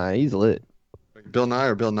Bill Nye. He's lit. Bill Nye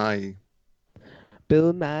or Bill Nye?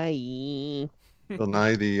 Bill Nye. Bill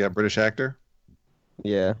Nye, the British actor.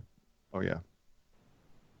 Yeah, Oh yeah.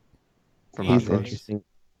 From Hot he's Drugs. interesting.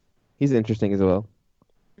 He's interesting as well.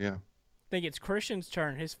 Yeah. I think it's Christian's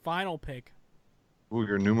turn. His final pick. Ooh,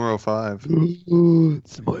 you're numero 5.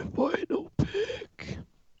 It's my final pick.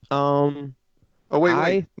 Oh wait.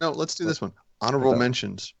 I- No, let's do this one. Honorable What's up?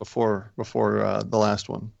 mentions before the last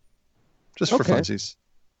one, just for Okay. funsies.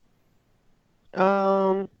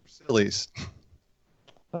 Sillies.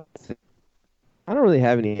 Let's see. I don't really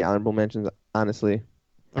have any honorable mentions, honestly,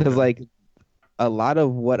 because Okay. like a lot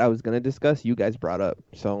of what I was gonna discuss, you guys brought up,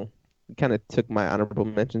 so it kind of took my honorable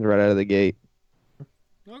mentions right out of the gate.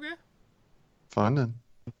 Okay. Fun then.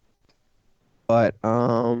 But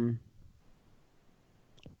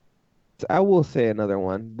I will say another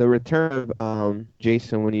one: the return of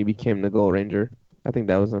Jason when he became the Gold Ranger. I think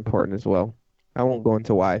that was important as well. I won't go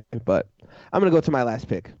into why, but I'm gonna go to my last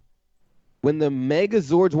pick. When the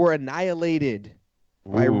Megazords were annihilated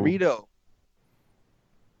by Ooh. Rito.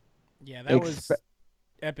 Yeah, that was Expe-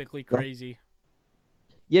 epically crazy.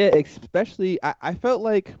 Yeah, especially I felt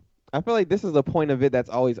like this is a point of it that's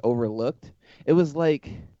always overlooked. It was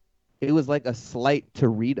like a slight to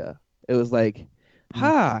Rita. It was like,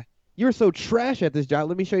 ha, you're so trash at this job.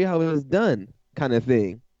 Let me show you how it was done, kind of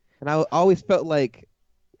thing. And I always felt like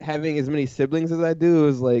having as many siblings as I do, it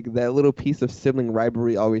was like that little piece of sibling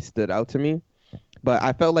rivalry always stood out to me. But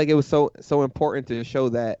I felt like it was so important to show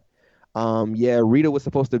that Rita was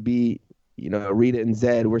supposed to be, Rita and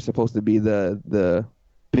Zed were supposed to be the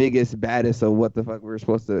biggest, baddest of what the fuck we were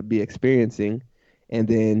supposed to be experiencing. And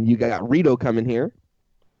then you got Rito coming here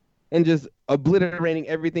and just obliterating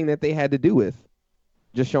everything that they had to do with.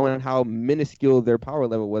 Just showing how minuscule their power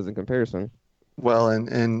level was in comparison. Well,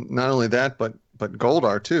 and not only that, but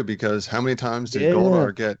Goldar too, because how many times did Yeah.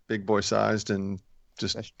 Goldar get big boy sized and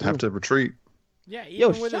just That's have true. to retreat? Yeah, Yo,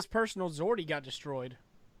 even with shut- his personal Zord, he got destroyed.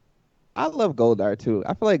 I love Goldar too.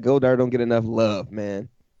 I feel like Goldar don't get enough love, man.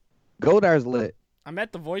 Goldar's lit. I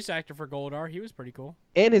met the voice actor for Goldar. He was pretty cool.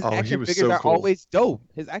 And his Oh, he action was figures so are cool. always dope.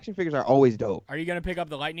 His action figures are always dope. Are you going to pick up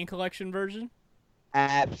the Lightning Collection version?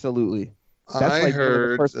 Absolutely. I like one of the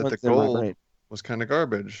heard first that the ones in my gold brain. was kind of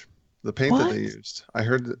garbage. The paint that they What? used. I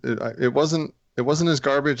heard that it wasn't It wasn't as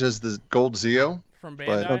garbage as the Gold Zeo. From But-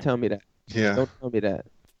 Bandai. Don't tell me that. Yeah. Don't tell me that.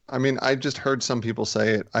 I mean, I just heard some people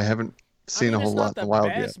say it. I haven't seen a whole lot in the wild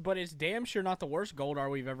yet. But it's damn sure not the worst Goldar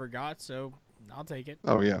we've ever got. So I'll take it.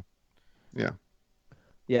 Oh yeah.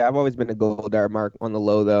 Yeah, I've always been a Goldar Mark on the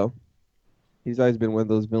low though. He's always been one of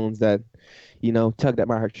those villains that, tugged at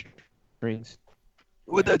my heartstrings.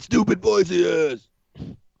 With that stupid voice he has.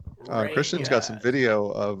 Christian's got some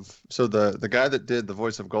video of the guy that did the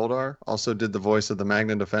voice of Goldar also did the voice of the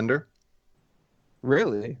Magna Defender.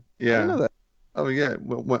 Really? I Yeah. didn't know that. Oh yeah.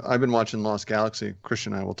 I've been watching Lost Galaxy.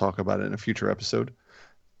 Christian and I will talk about it in a future episode.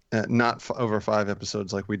 Not over 5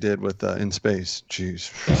 episodes like we did with In Space.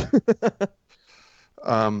 Jeez.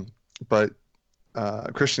 But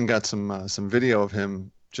Christian got some video of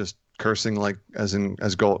him just cursing with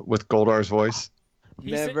Goldar's voice.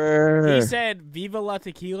 He Never. He said "Viva la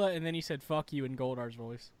tequila" and then he said "fuck you" in Goldar's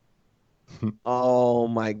voice. Oh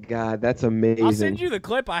my God, that's amazing. I'll send you the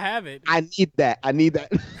clip. I have it. I need that. I need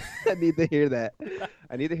that. I need to hear that.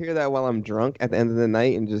 I need to hear that while I'm drunk at the end of the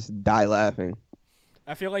night and just die laughing.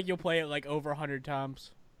 I feel like you'll play it like over 100 times.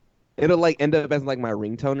 It'll like end up as like my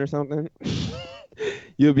ringtone or something.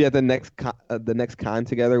 You'll be at the next con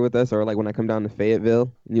together with us, or like when I come down to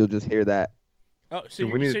Fayetteville, and you'll just hear that. Oh, so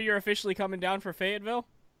you're officially coming down for Fayetteville?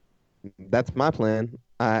 That's my plan.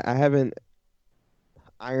 I haven't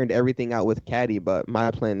ironed everything out with Caddy, but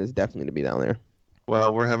my plan is definitely to be down there.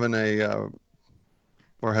 Well, we're having a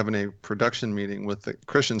production meeting with the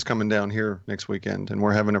Christians coming down here next weekend, and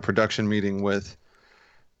we're having a production meeting with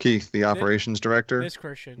Keith, the operations director. This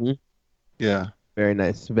Christian. Mm-hmm. Yeah. Very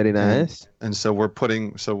nice. Very nice. And so we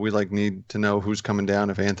need to know who's coming down,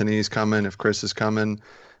 if Anthony's coming, if Chris is coming,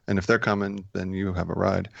 and if they're coming, then you have a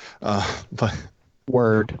ride. But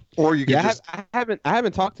Word. Or you can I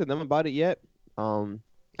haven't talked to them about it yet. I'm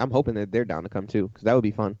hoping that they're down to come too, because that would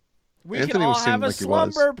be fun. We Anthony can all seemed have a like he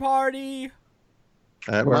was. slumber party.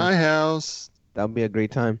 At Word. my house. That would be a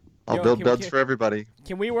great time. I'll build beds for everybody.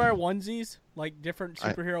 Can we wear onesies, like different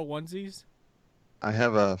superhero onesies? I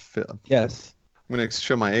have Yes. I'm going to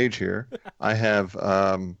show my age here. I have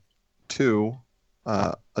 2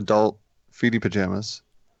 adult feety pajamas.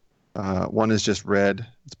 One is just red.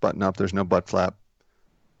 It's button up. There's no butt flap.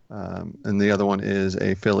 And the other one is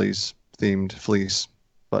a Phillies themed fleece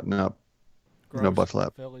button up. Gross. No butt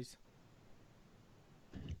flap. Phillies.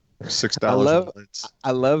 $6.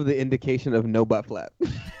 I love the indication of no butt flap.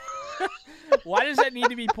 Why does that need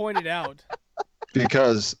to be pointed out?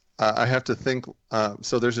 Because I have to think.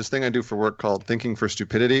 So there's this thing I do for work called Thinking for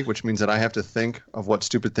Stupidity, which means that I have to think of what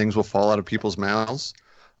stupid things will fall out of people's mouths.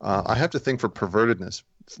 I have to think for pervertedness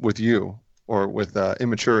with you or with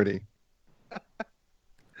immaturity.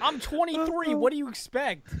 I'm 23. What do you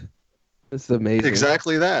expect? It's amazing.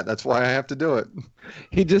 Exactly that. That's why I have to do it.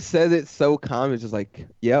 He just says it so calm. It's just like,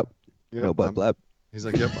 yep, no butt flap. He's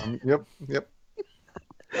like, yep.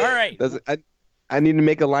 All right. I need to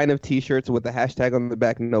make a line of T-shirts with the hashtag on the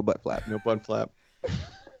back, no butt flap. No butt flap.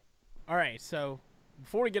 All right. So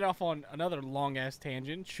before we get off on another long ass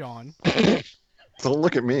tangent, Sean. Don't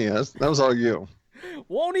look at me. That was all you.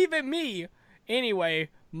 Won't even me. Anyway,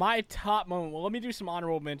 my top moment. Well, let me do some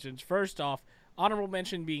honorable mentions. First off, honorable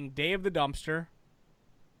mention being Day of the Dumpster.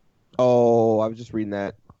 Oh, I was just reading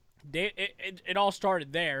that. It all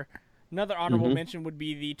started there. Another honorable mention would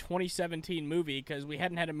be the 2017 movie, because we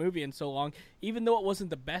hadn't had a movie in so long. Even though it wasn't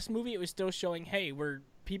the best movie, it was still showing, hey,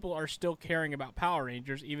 people are still caring about Power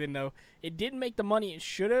Rangers, even though it didn't make the money it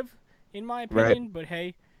should have, in my opinion. Right. But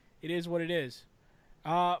hey, it is what it is.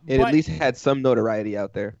 At least had some notoriety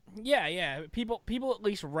out there. Yeah. People at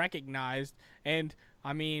least recognized, and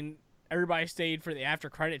I mean, everybody stayed for the after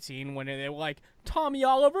credit scene when they were like, Tommy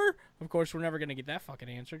Oliver? Of course, we're never going to get that fucking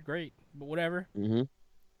answered. Great. But whatever. Mm-hmm.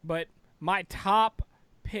 But my top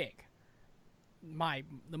pick,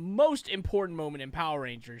 the most important moment in Power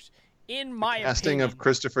Rangers, in my opinion. Casting of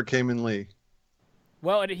Christopher Kamen Lee.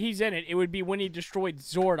 Well, he's in it. It would be when he destroyed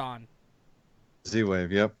Zordon.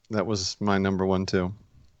 Z-Wave, yep. That was my number 1, too.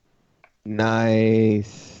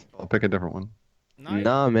 Nice. I'll pick a different one. Nice.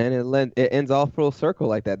 Nah, man, it ends all full circle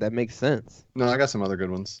like that. That makes sense. No, I got some other good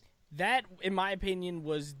ones. That, in my opinion,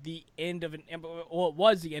 was the end of it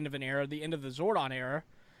was the end of an era, the end of the Zordon era,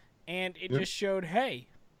 and it just showed, hey,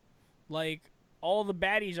 like, all the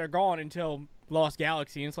baddies are gone until Lost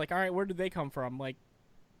Galaxy, and it's like, all right, where did they come from? Like,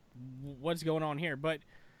 what's going on here? But,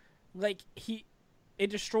 like, it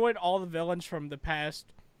destroyed all the villains from the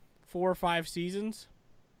past 4 or 5 seasons,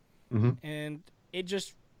 and it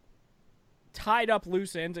just tied up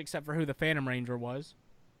loose ends except for who the Phantom Ranger was.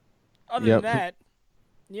 Other than that,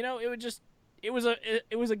 it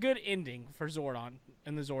was a good ending for Zordon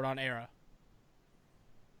in the Zordon era.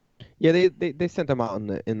 Yeah, they sent them out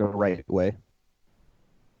in the right way.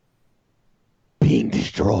 Being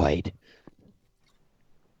destroyed.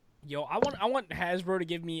 Yo, I want Hasbro to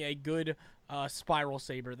give me a good Spiral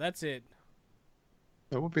Saber. That's it.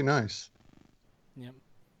 That would be nice. Yep.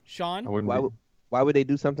 Sean? Why would they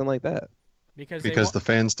do something like that? Because the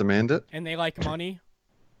fans demand it. And they like money.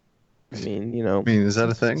 I mean, is that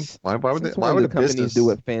a thing? Why would they? Why would companies do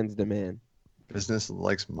what fans demand? Business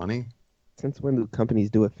likes money. Since when do companies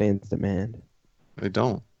do what fans demand? They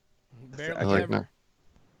don't. Barely ever. No.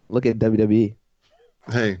 Look at WWE.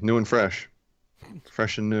 Hey, new and fresh.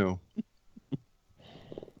 Fresh and new.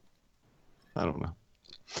 I don't know.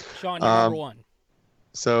 Sean, you're number one.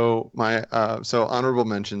 So my honorable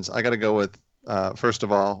mentions. I got to go with first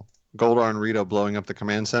of all, Goldar and Rito blowing up the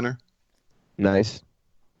command center. Nice.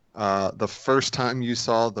 The first time you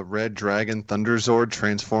saw the Red Dragon Thunder Zord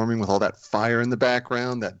transforming with all that fire in the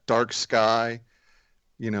background, that dark sky,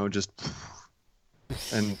 just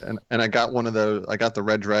and I got one of those. I got the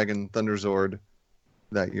Red Dragon Thunder Zord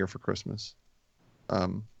that year for Christmas.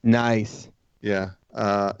 Nice. Yeah.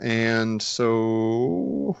 And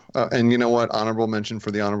so, and you know what? Honorable mention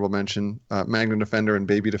for the honorable mention, Magnum Defender and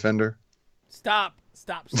Baby Defender. Stop.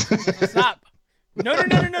 No.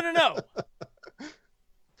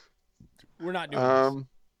 We're not doing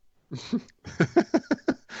this.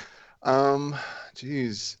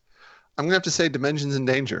 Geez. I'm gonna have to say Dimensions in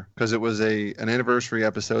Danger because it was an anniversary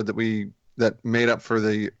episode that made up for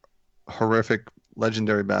the horrific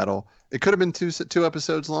legendary battle. It could have been two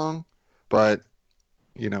episodes long, but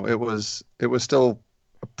it was still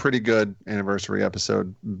a pretty good anniversary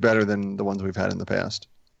episode, better than the ones we've had in the past.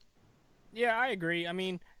 Yeah, I agree. I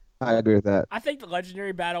mean, I agree with that. I think the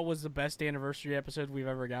legendary battle was the best anniversary episode we've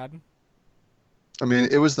ever gotten. I mean,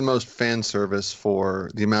 it was the most fan service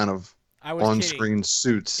for the amount of on-screen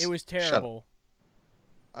suits. It was terrible.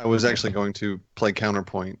 I was actually going to play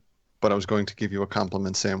counterpoint, but I was going to give you a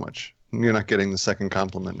compliment sandwich. You're not getting the second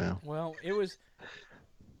compliment now. Well, it was...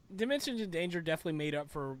 Dimensions in Danger definitely made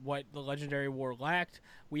up for what the Legendary War lacked.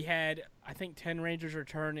 We had, I think, 10 Rangers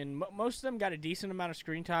return, and most of them got a decent amount of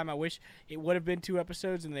screen time. I wish it would have been 2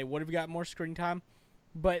 episodes and they would have got more screen time.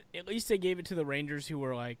 But at least they gave it to the Rangers who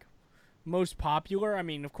were, most popular. I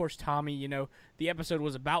mean, of course, Tommy, the episode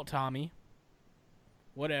was about Tommy.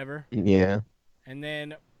 Whatever. Yeah. And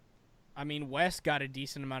then, Wes got a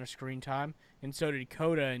decent amount of screen time, and so did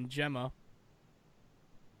Coda and Gemma.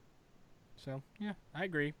 So, yeah, I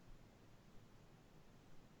agree.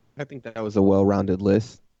 I think that was a well-rounded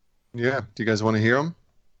list. Yeah. Do you guys want to hear them?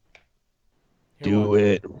 Do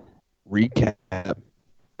it. Recap.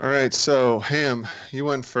 All right. So, Ham, you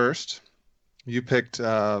went first. You picked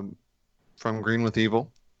from Green with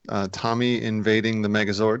Evil, Tommy invading the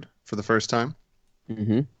Megazord for the first time.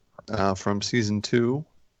 Mm-hmm. From season 2,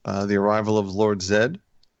 the arrival of Lord Zed.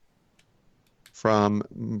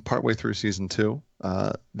 From partway through season 2,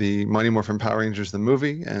 the Mighty Morphin Power Rangers the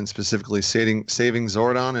movie, and specifically saving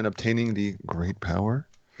Zordon and obtaining the Great Power.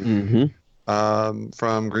 Mm-hmm.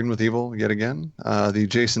 From Green with Evil, yet again, the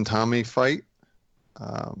Jason Tommy fight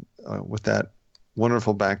with that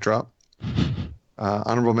wonderful backdrop.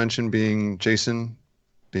 Honorable mention being Jason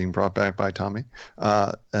being brought back by Tommy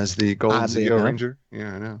as the Golden Zeo Ranger.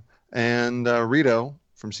 Yeah, I know. And Rito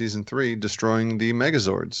from season 3 destroying the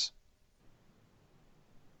Megazords.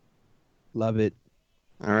 Love it.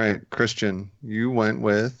 All right, Christian, you went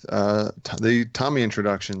with the Tommy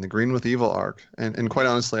introduction, the Green with Evil arc. And quite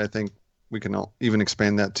honestly, I think we can even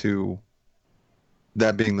expand that to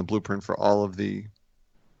that being the blueprint for all of the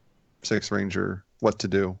Sixth Ranger, what to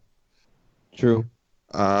do. True.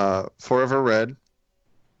 Forever Red,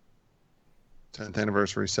 10th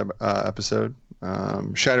anniversary episode.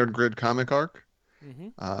 Shattered Grid comic arc.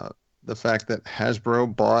 Mm-hmm. The fact that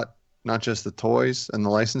Hasbro bought not just the toys and the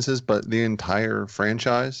licenses, but the entire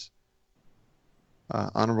franchise.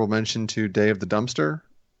 Honorable mention to Day of the Dumpster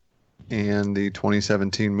and the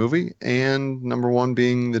 2017 movie. And number 1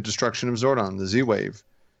 being the destruction of Zordon, the Z-Wave.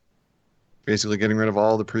 Basically getting rid of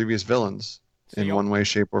all the previous villains in one way,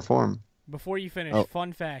 shape, or form. Before you finish,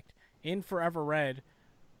 fun fact. In Forever Red,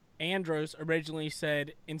 Andros originally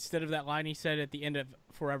said, instead of that line he said at the end of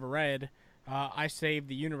Forever Red, I saved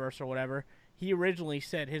the universe or whatever, he originally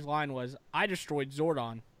said his line was, I destroyed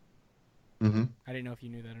Zordon. Mm-hmm. I didn't know if you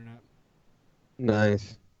knew that or not.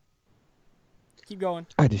 Nice. Keep going.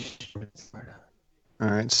 I destroyed Zordon. All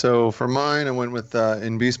right, so for mine, I went with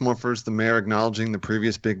in Beast Morphers, the mayor acknowledging the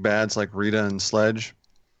previous big bads like Rita and Sledge.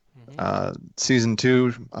 Mm-hmm. Season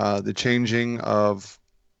 2, the changing of,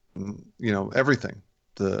 everything,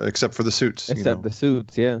 except for the suits. Except the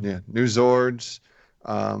suits, yeah. Yeah, new Zords.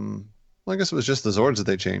 Well, I guess it was just the Zords that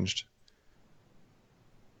they changed.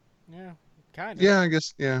 Yeah, kind of. Yeah, I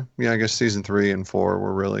guess. Yeah. I guess season 3 and 4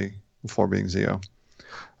 were really 4 being Zeo.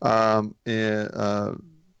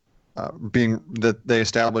 Being that they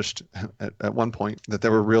established at one point that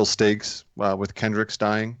there were real stakes with Kendricks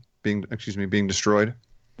being destroyed.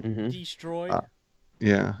 Mm-hmm. Destroyed.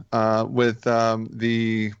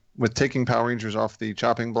 With taking Power Rangers off the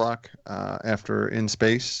chopping block after In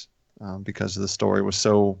Space because the story was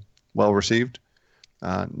so well received,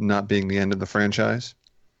 not being the end of the franchise.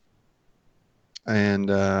 And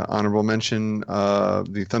honorable mention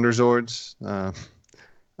the Thunder Zords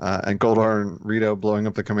and Goldar and Rito blowing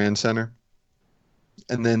up the command center.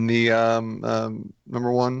 And then the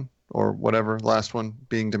number one or whatever, last one,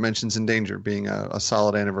 being Dimensions in Danger, being a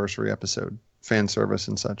solid anniversary episode, fan service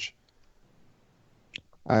and such.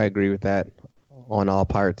 I agree with that on all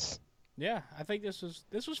parts. Yeah, I think this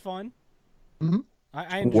was fun. Mm-hmm.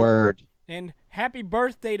 I enjoyed Word. it. And happy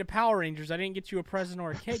birthday to Power Rangers. I didn't get you a present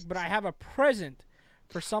or a cake, but I have a present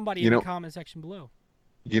for somebody in the comment section below.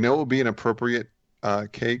 You know what would be an appropriate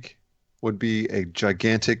cake? Would be a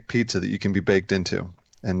gigantic pizza that you can be baked into.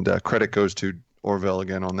 And credit goes to Orville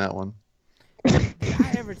again on that one. Did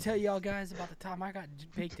I ever tell y'all guys about the time I got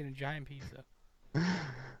baked in a giant pizza?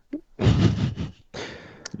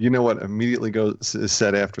 You know what immediately is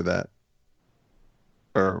said after that?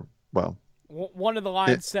 Or, well... One of the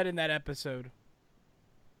lines said in that episode.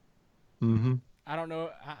 Mm-hmm. I don't know.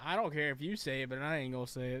 I don't care if you say it, but I ain't gonna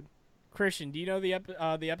say it. Christian, do you know the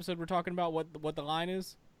episode we're talking about? What the line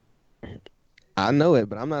is? I know it,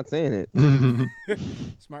 but I'm not saying it.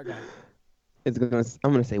 Smart guy.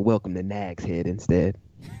 I'm gonna say welcome to Nag's Head instead.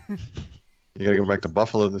 You gotta go back to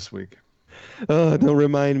Buffalo this week. Oh, don't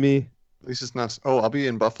remind me. At least it's not. Oh, I'll be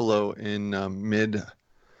in Buffalo in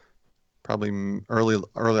probably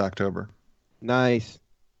early October. Nice.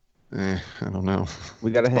 I don't know.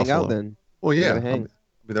 We gotta hang Buffalo. out then. Well, yeah, I'll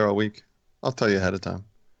be there all week. I'll tell you ahead of time.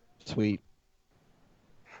 Sweet.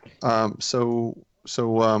 So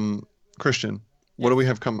Christian, what do we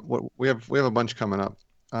have What we have a bunch coming up.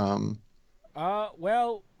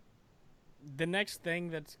 Well, the next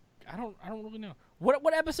thing that's I don't really know.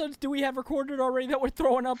 What episodes do we have recorded already that we're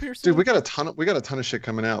throwing up here soon? Dude, we got a ton of shit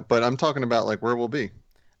coming out, but I'm talking about like where we'll be.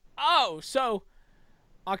 Oh, so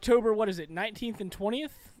October, what is it, 19th and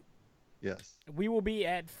 20th? Yes. We will be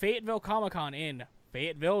at Fayetteville Comic-Con in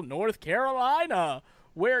Fayetteville, North Carolina,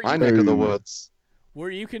 my neck of the woods,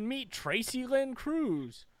 where you can meet Tracy Lynn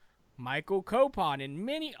Cruz, Michael Copon, and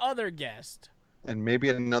many other guests. And maybe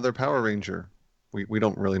another Power Ranger. We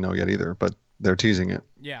don't really know yet either, but they're teasing it.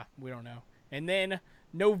 Yeah, we don't know. And then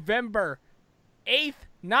November 8th,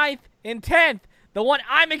 9th, and 10th, the one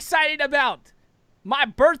I'm excited about, my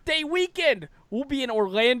birthday weekend, we'll be in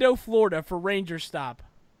Orlando, Florida for Ranger Stop.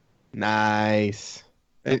 Nice.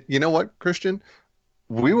 And you know what, Christian?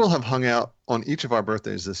 We will have hung out on each of our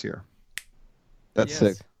birthdays this year. That's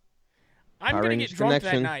sick. I'm going to get drunk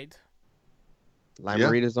that night.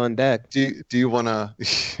 Lime-A-Rita's on deck. Do you want me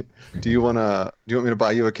to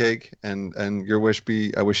buy you a cake and your wish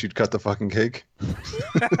be I wish you'd cut the fucking cake?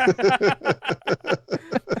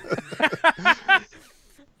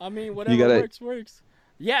 I mean, whatever works.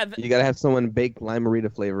 Yeah. You got to have someone bake Lime-A-Rita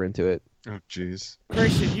flavor into it. Oh, jeez.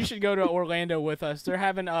 Christian, you should go to Orlando with us. They're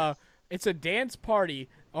having it's a dance party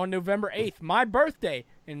on November 8th, my birthday,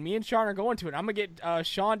 and me and Sean are going to it. I'm going to get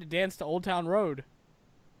Sean to dance to Old Town Road.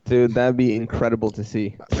 Dude, that'd be incredible to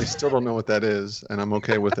see. I still don't know what that is, and I'm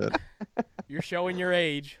okay with it. You're showing your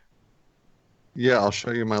age. Yeah, I'll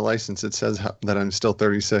show you my license. It says that I'm still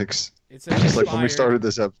 36. It's just like when we started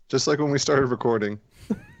this up. Just like when we started recording.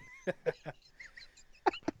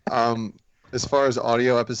 As far as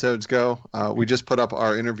audio episodes go, we just put up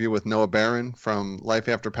our interview with Noah Barron from Life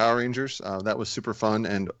After Power Rangers. That was super fun,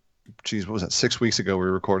 and geez, what was that? 6 weeks ago we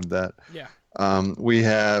recorded that. Yeah.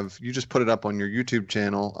 You just put it up on your YouTube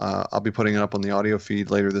channel. I'll be putting it up on the audio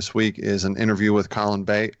feed later this week. Is an interview with Colin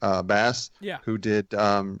Bass, who did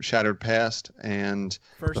Shattered Past and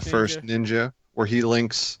First Ninja, where he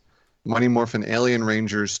links Mighty Morphin Alien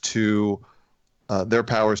Rangers to their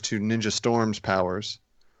powers to Ninja Storm's powers,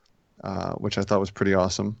 which I thought was pretty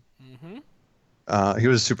awesome. Mm-hmm. He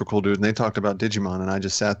was a super cool dude, and they talked about Digimon, and I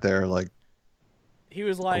just sat there like. He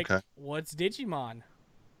was like, okay. What's Digimon?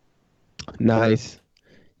 Nice.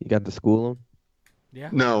 You got to school them? Yeah.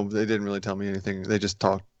 No, they didn't really tell me anything. They just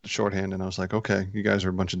talked shorthand, and I was like, okay, you guys are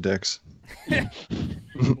a bunch of dicks.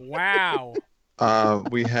 Wow.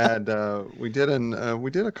 We did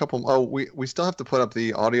a couple. Oh, we still have to put up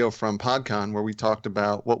the audio from PodCon where we talked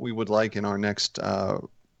about what we would like in our next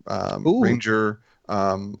Ranger,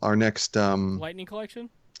 our next Lightning collection.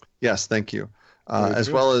 Yes, thank you. As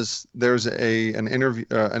well as there's an interview,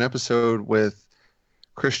 an episode with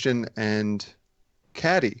Christian and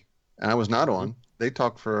Caddy, and I was not on. They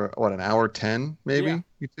talked for what, an hour 10, maybe.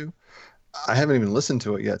 You two. I haven't even listened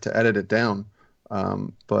to it yet to edit it down.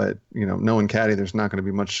 But knowing Caddy, there's not going to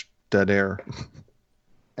be much dead air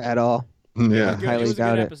at all. Yeah, it was a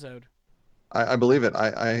good episode. I believe it.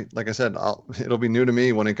 I like I said, it'll be new to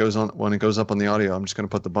me when it goes up on the audio. I'm just going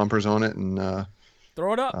to put the bumpers on it and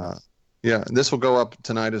throw it up. Yeah, this will go up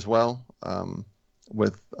tonight as well,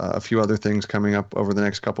 with a few other things coming up over the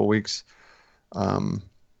next couple weeks.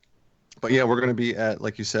 But yeah, we're going to be at,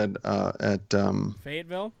 like you said, at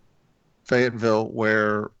Fayetteville. Fayetteville,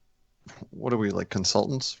 where, what are we, like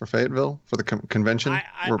consultants for Fayetteville for the convention?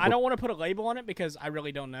 I don't want to put a label on it because I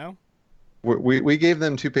really don't know. We gave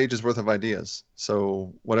them 2 pages worth of ideas,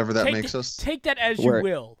 so whatever that makes us. Take that as you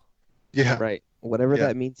will. Yeah. Right. Whatever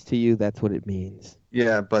that means to you, that's what it means.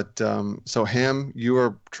 Yeah, but so Ham, you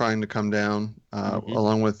are trying to come down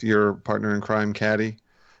along with your partner in crime, Caddy.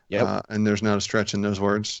 Yep. And there's not a stretch in those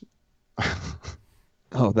words.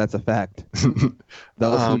 Oh, that's a fact.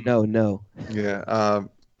 Those who know. Yeah.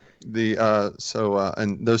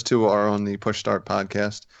 And those two are on the Push Start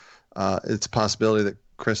podcast. It's a possibility that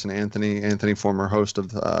Chris and Anthony, former host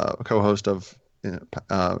of co-host of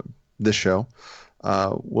this show,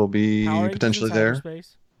 will be potentially there.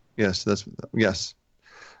 Yes, yes.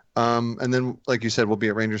 And then, like you said, we'll be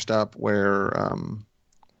at Ranger Stop, where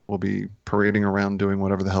we'll be parading around doing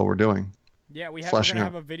whatever the hell we're doing. Yeah, we're going to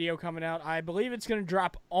have a video coming out. I believe it's going to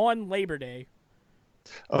drop on Labor Day.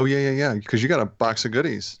 Oh, yeah, because you got a box of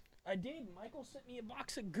goodies. I did. Michael sent me a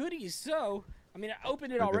box of goodies, so, I mean, I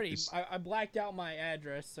opened it already. I blacked out my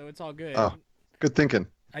address, so it's all good. Oh, good thinking.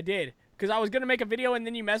 I did, because I was going to make a video, and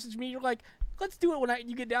then you messaged me. You're like, let's do it when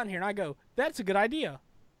you get down here. And I go, that's a good idea.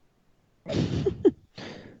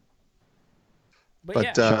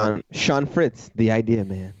 But yeah. Sean Fritz, the idea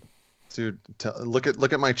man. Dude, look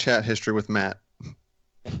at my chat history with Matt.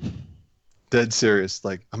 Dead serious.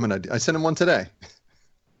 Like, I sent him one today.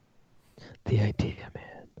 The idea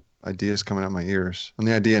man. Ideas coming out my ears. I'm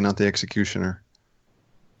the idea, not the executioner.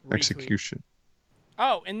 Retweet. Execution.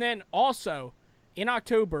 Oh, and then also in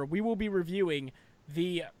October we will be reviewing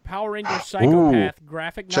the Power Rangers Psychopath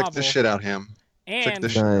graphic novel. Check this shit out, Ham. And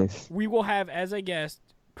we will have as a guest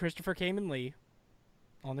Christopher Kamen Lee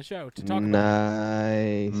on the show to talk about it.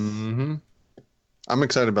 Nice. Mm-hmm. I'm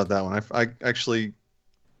excited about that one. I actually,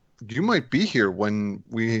 you might be here when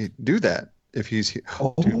we do that if he's here.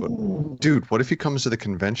 Oh. Dude, what if he comes to the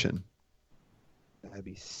convention? That'd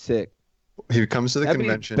be sick. He comes to the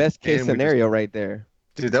convention. Best case scenario right there.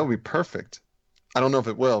 Dude, that would be perfect. I don't know if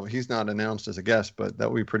it will. He's not announced as a guest, but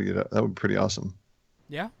that would be pretty. That would be pretty awesome.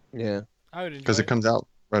 Yeah. Yeah. I would enjoy because it comes out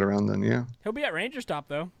right around then. Yeah. He'll be at Ranger Stop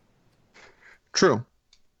though. True.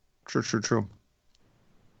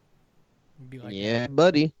 Be like, yeah,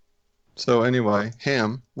 buddy. So anyway,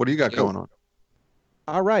 Ham, what do you got going on?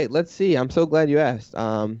 All right, let's see. I'm so glad you asked.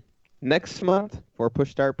 Next month for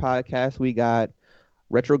Push Start Podcast, we got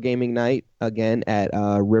Retro Gaming Night again at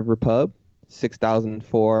River Pub,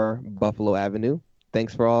 6004 Buffalo Avenue.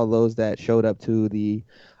 Thanks for all those that showed up to the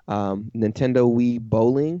Nintendo Wii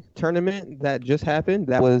bowling tournament that just happened.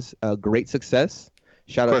 That was a great success.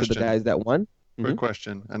 Shout out to the guys that won. Quick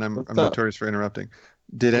question, and I'm notorious for interrupting.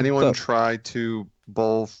 Did anyone try to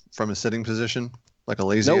bowl from a sitting position like a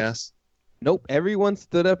lazy ass? Nope. Everyone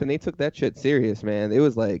stood up and they took that shit serious, man. It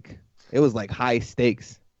was like high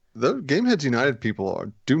stakes. The Gameheads United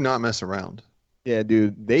people do not mess around. Yeah,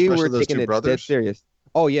 dude. They were taking it dead serious.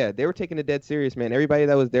 Oh yeah, they were taking it dead serious, man. Everybody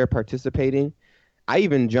that was there participating. I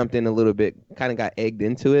even jumped in a little bit, kind of got egged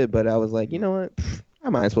into it, but I was like, you know what? I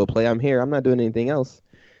might as well play. I'm here. I'm not doing anything else.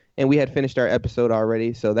 And we had finished our episode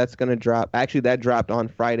already, so that's going to drop. Actually, that dropped on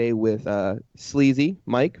Friday with Sleazy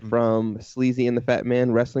Mike from Sleazy and the Fat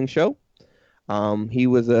Man Wrestling Show. He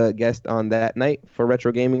was a guest on that night for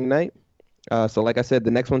Retro Gaming Night. So like I said,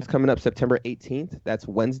 the next one's coming up September 18th. That's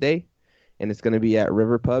Wednesday, and it's going to be at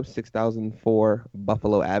River Pub, 6004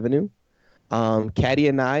 Buffalo Avenue. Caddy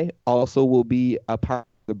and I also will be a part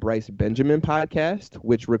of the Bryce Benjamin podcast,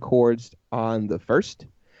 which records on the 1st.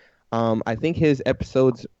 I think his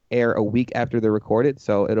episodes air a week after they're recorded,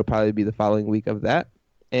 so it'll probably be the following week of that.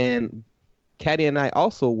 And Caddy and I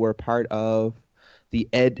also were part of the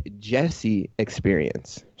Ed Jesse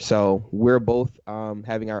experience. So we're both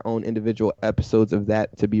having our own individual episodes of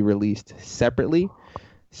that to be released separately.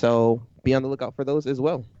 So be on the lookout for those as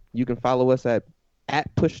well. You can follow us at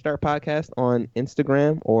Push Start Podcast on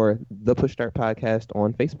Instagram or the Push Start Podcast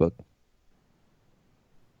on Facebook.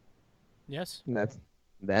 Yes.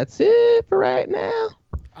 That's it for right now.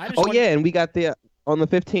 And we got on the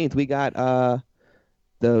 15th. We got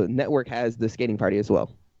the network has the skating party as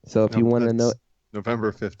well. So if you want to know,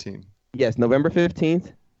 November 15th. Yes, November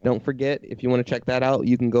 15th. Don't forget, if you want to check that out,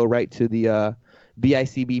 you can go right to the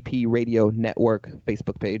BICBP Radio Network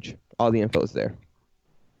Facebook page. All the info's there.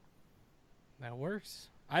 That works.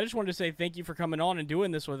 I just wanted to say thank you for coming on and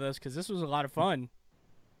doing this with us because this was a lot of fun.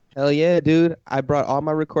 Hell yeah, dude. I brought all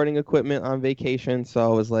my recording equipment on vacation, so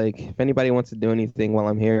I was like, if anybody wants to do anything while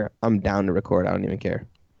I'm here, I'm down to record. I don't even care.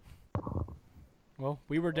 Well,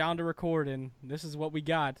 we were down to record, and this is what we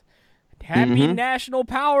got. Happy National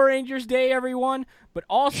Power Rangers Day, everyone! But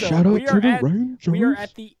also, we are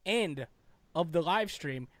at the end of the live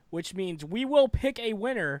stream, which means we will pick a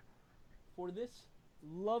winner for this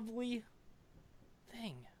lovely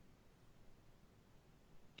thing.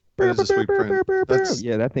 That is a sweet print.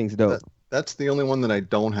 Yeah, that thing's dope. That's the only one that I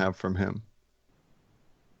don't have from him.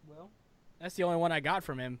 Well, that's the only one I got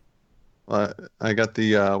from him. I got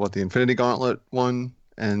the Infinity Gauntlet one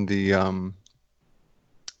and the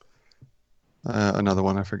another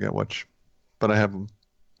one, I forget which, but I have them.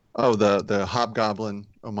 Oh, the Hobgoblin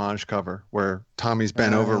homage cover where Tommy's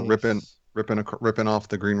bent over ripping off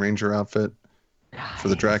the Green Ranger outfit for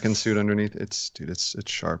the Draken suit underneath. It's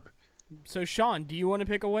sharp. So Sean, do you want to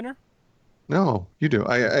pick a winner? No, you do.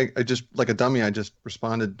 I just, like a dummy, I just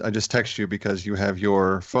responded. I just text you because you have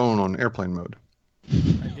your phone on airplane mode.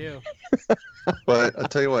 I do. But I'll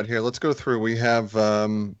tell you what, here, let's go through. We have,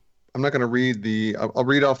 I'm not going to read I'll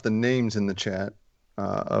read off the names in the chat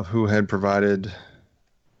of who had provided.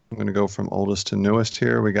 I'm going to go from oldest to newest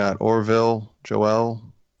here. We got Orville, Joel.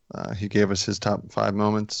 He gave us his top 5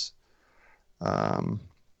 moments.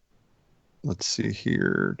 Let's see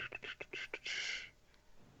here.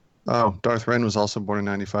 Oh, Darth Wren was also born in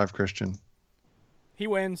 95, Christian. He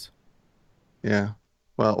wins. Yeah.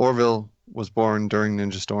 Well, Orville was born during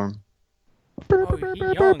Ninja Storm. Oh,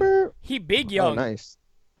 he young. He big young. Oh, nice.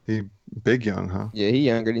 He big young, huh? Yeah, he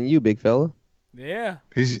younger than you, big fella. Yeah.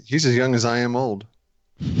 He's as young as I am old.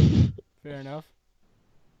 Fair enough.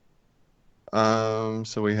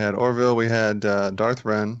 So we had Orville, we had Darth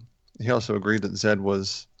Wren. He also agreed that Zed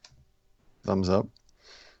was thumbs up.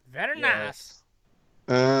 Very nice.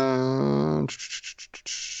 I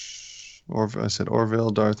said Orville,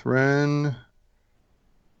 Darth Wren,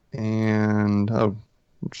 and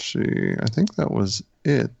let's see. I think that was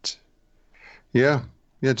it. Yeah,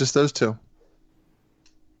 just those two.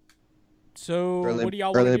 So what do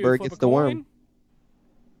y'all want to do? Flip gets a the coin? worm.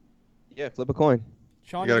 Yeah, flip a coin.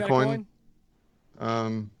 Sean, you got a coin?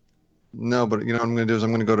 No, but you know what I'm going to do is I'm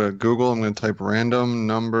going to go to Google. I'm going to type random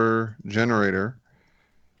number generator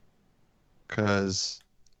because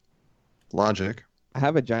logic. I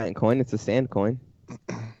have a giant coin. It's a sand coin.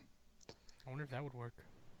 I wonder if that would work.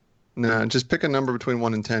 No, just pick a number between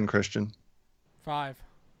 1 and 10, Christian. 5.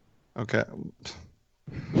 Okay.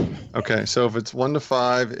 Okay, so if it's 1 to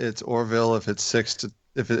 5, it's Orville. If it's 6 to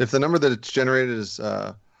if the number that it's generated is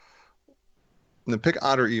then pick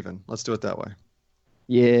odd or even. Let's do it that way.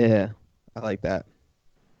 Yeah, I like that.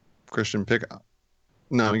 Christian, pick.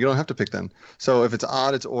 No, you don't have to pick then. So if it's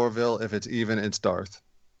odd, it's Orville. If it's even, it's Darth.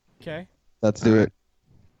 Okay. Let's do it.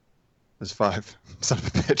 It's 5. Son of a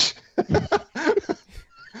bitch.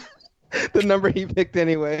 The number he picked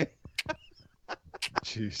anyway.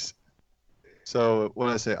 Jeez. So what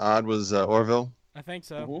did I say? Odd was Orville? I think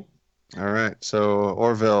so. Mm-hmm. All right. So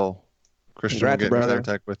Orville, Christian will get in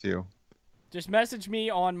contact with you. Just message me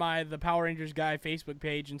on the Power Rangers Guy Facebook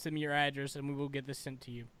page and send me your address, and we will get this sent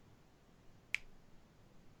to you.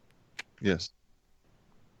 Yes.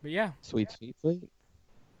 But yeah. Sweet.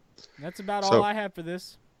 That's about all I have for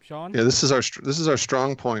this, Sean. Yeah, this is our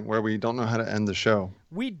strong point where we don't know how to end the show.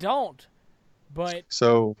 We don't. But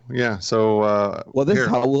so yeah, well, this is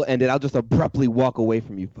how we'll end it. I'll just abruptly walk away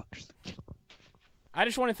from you fuckers. I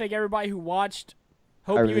just want to thank everybody who watched.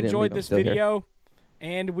 Hope you enjoyed this video,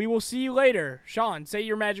 and we will see you later. Sean, say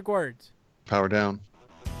your magic words. Power down.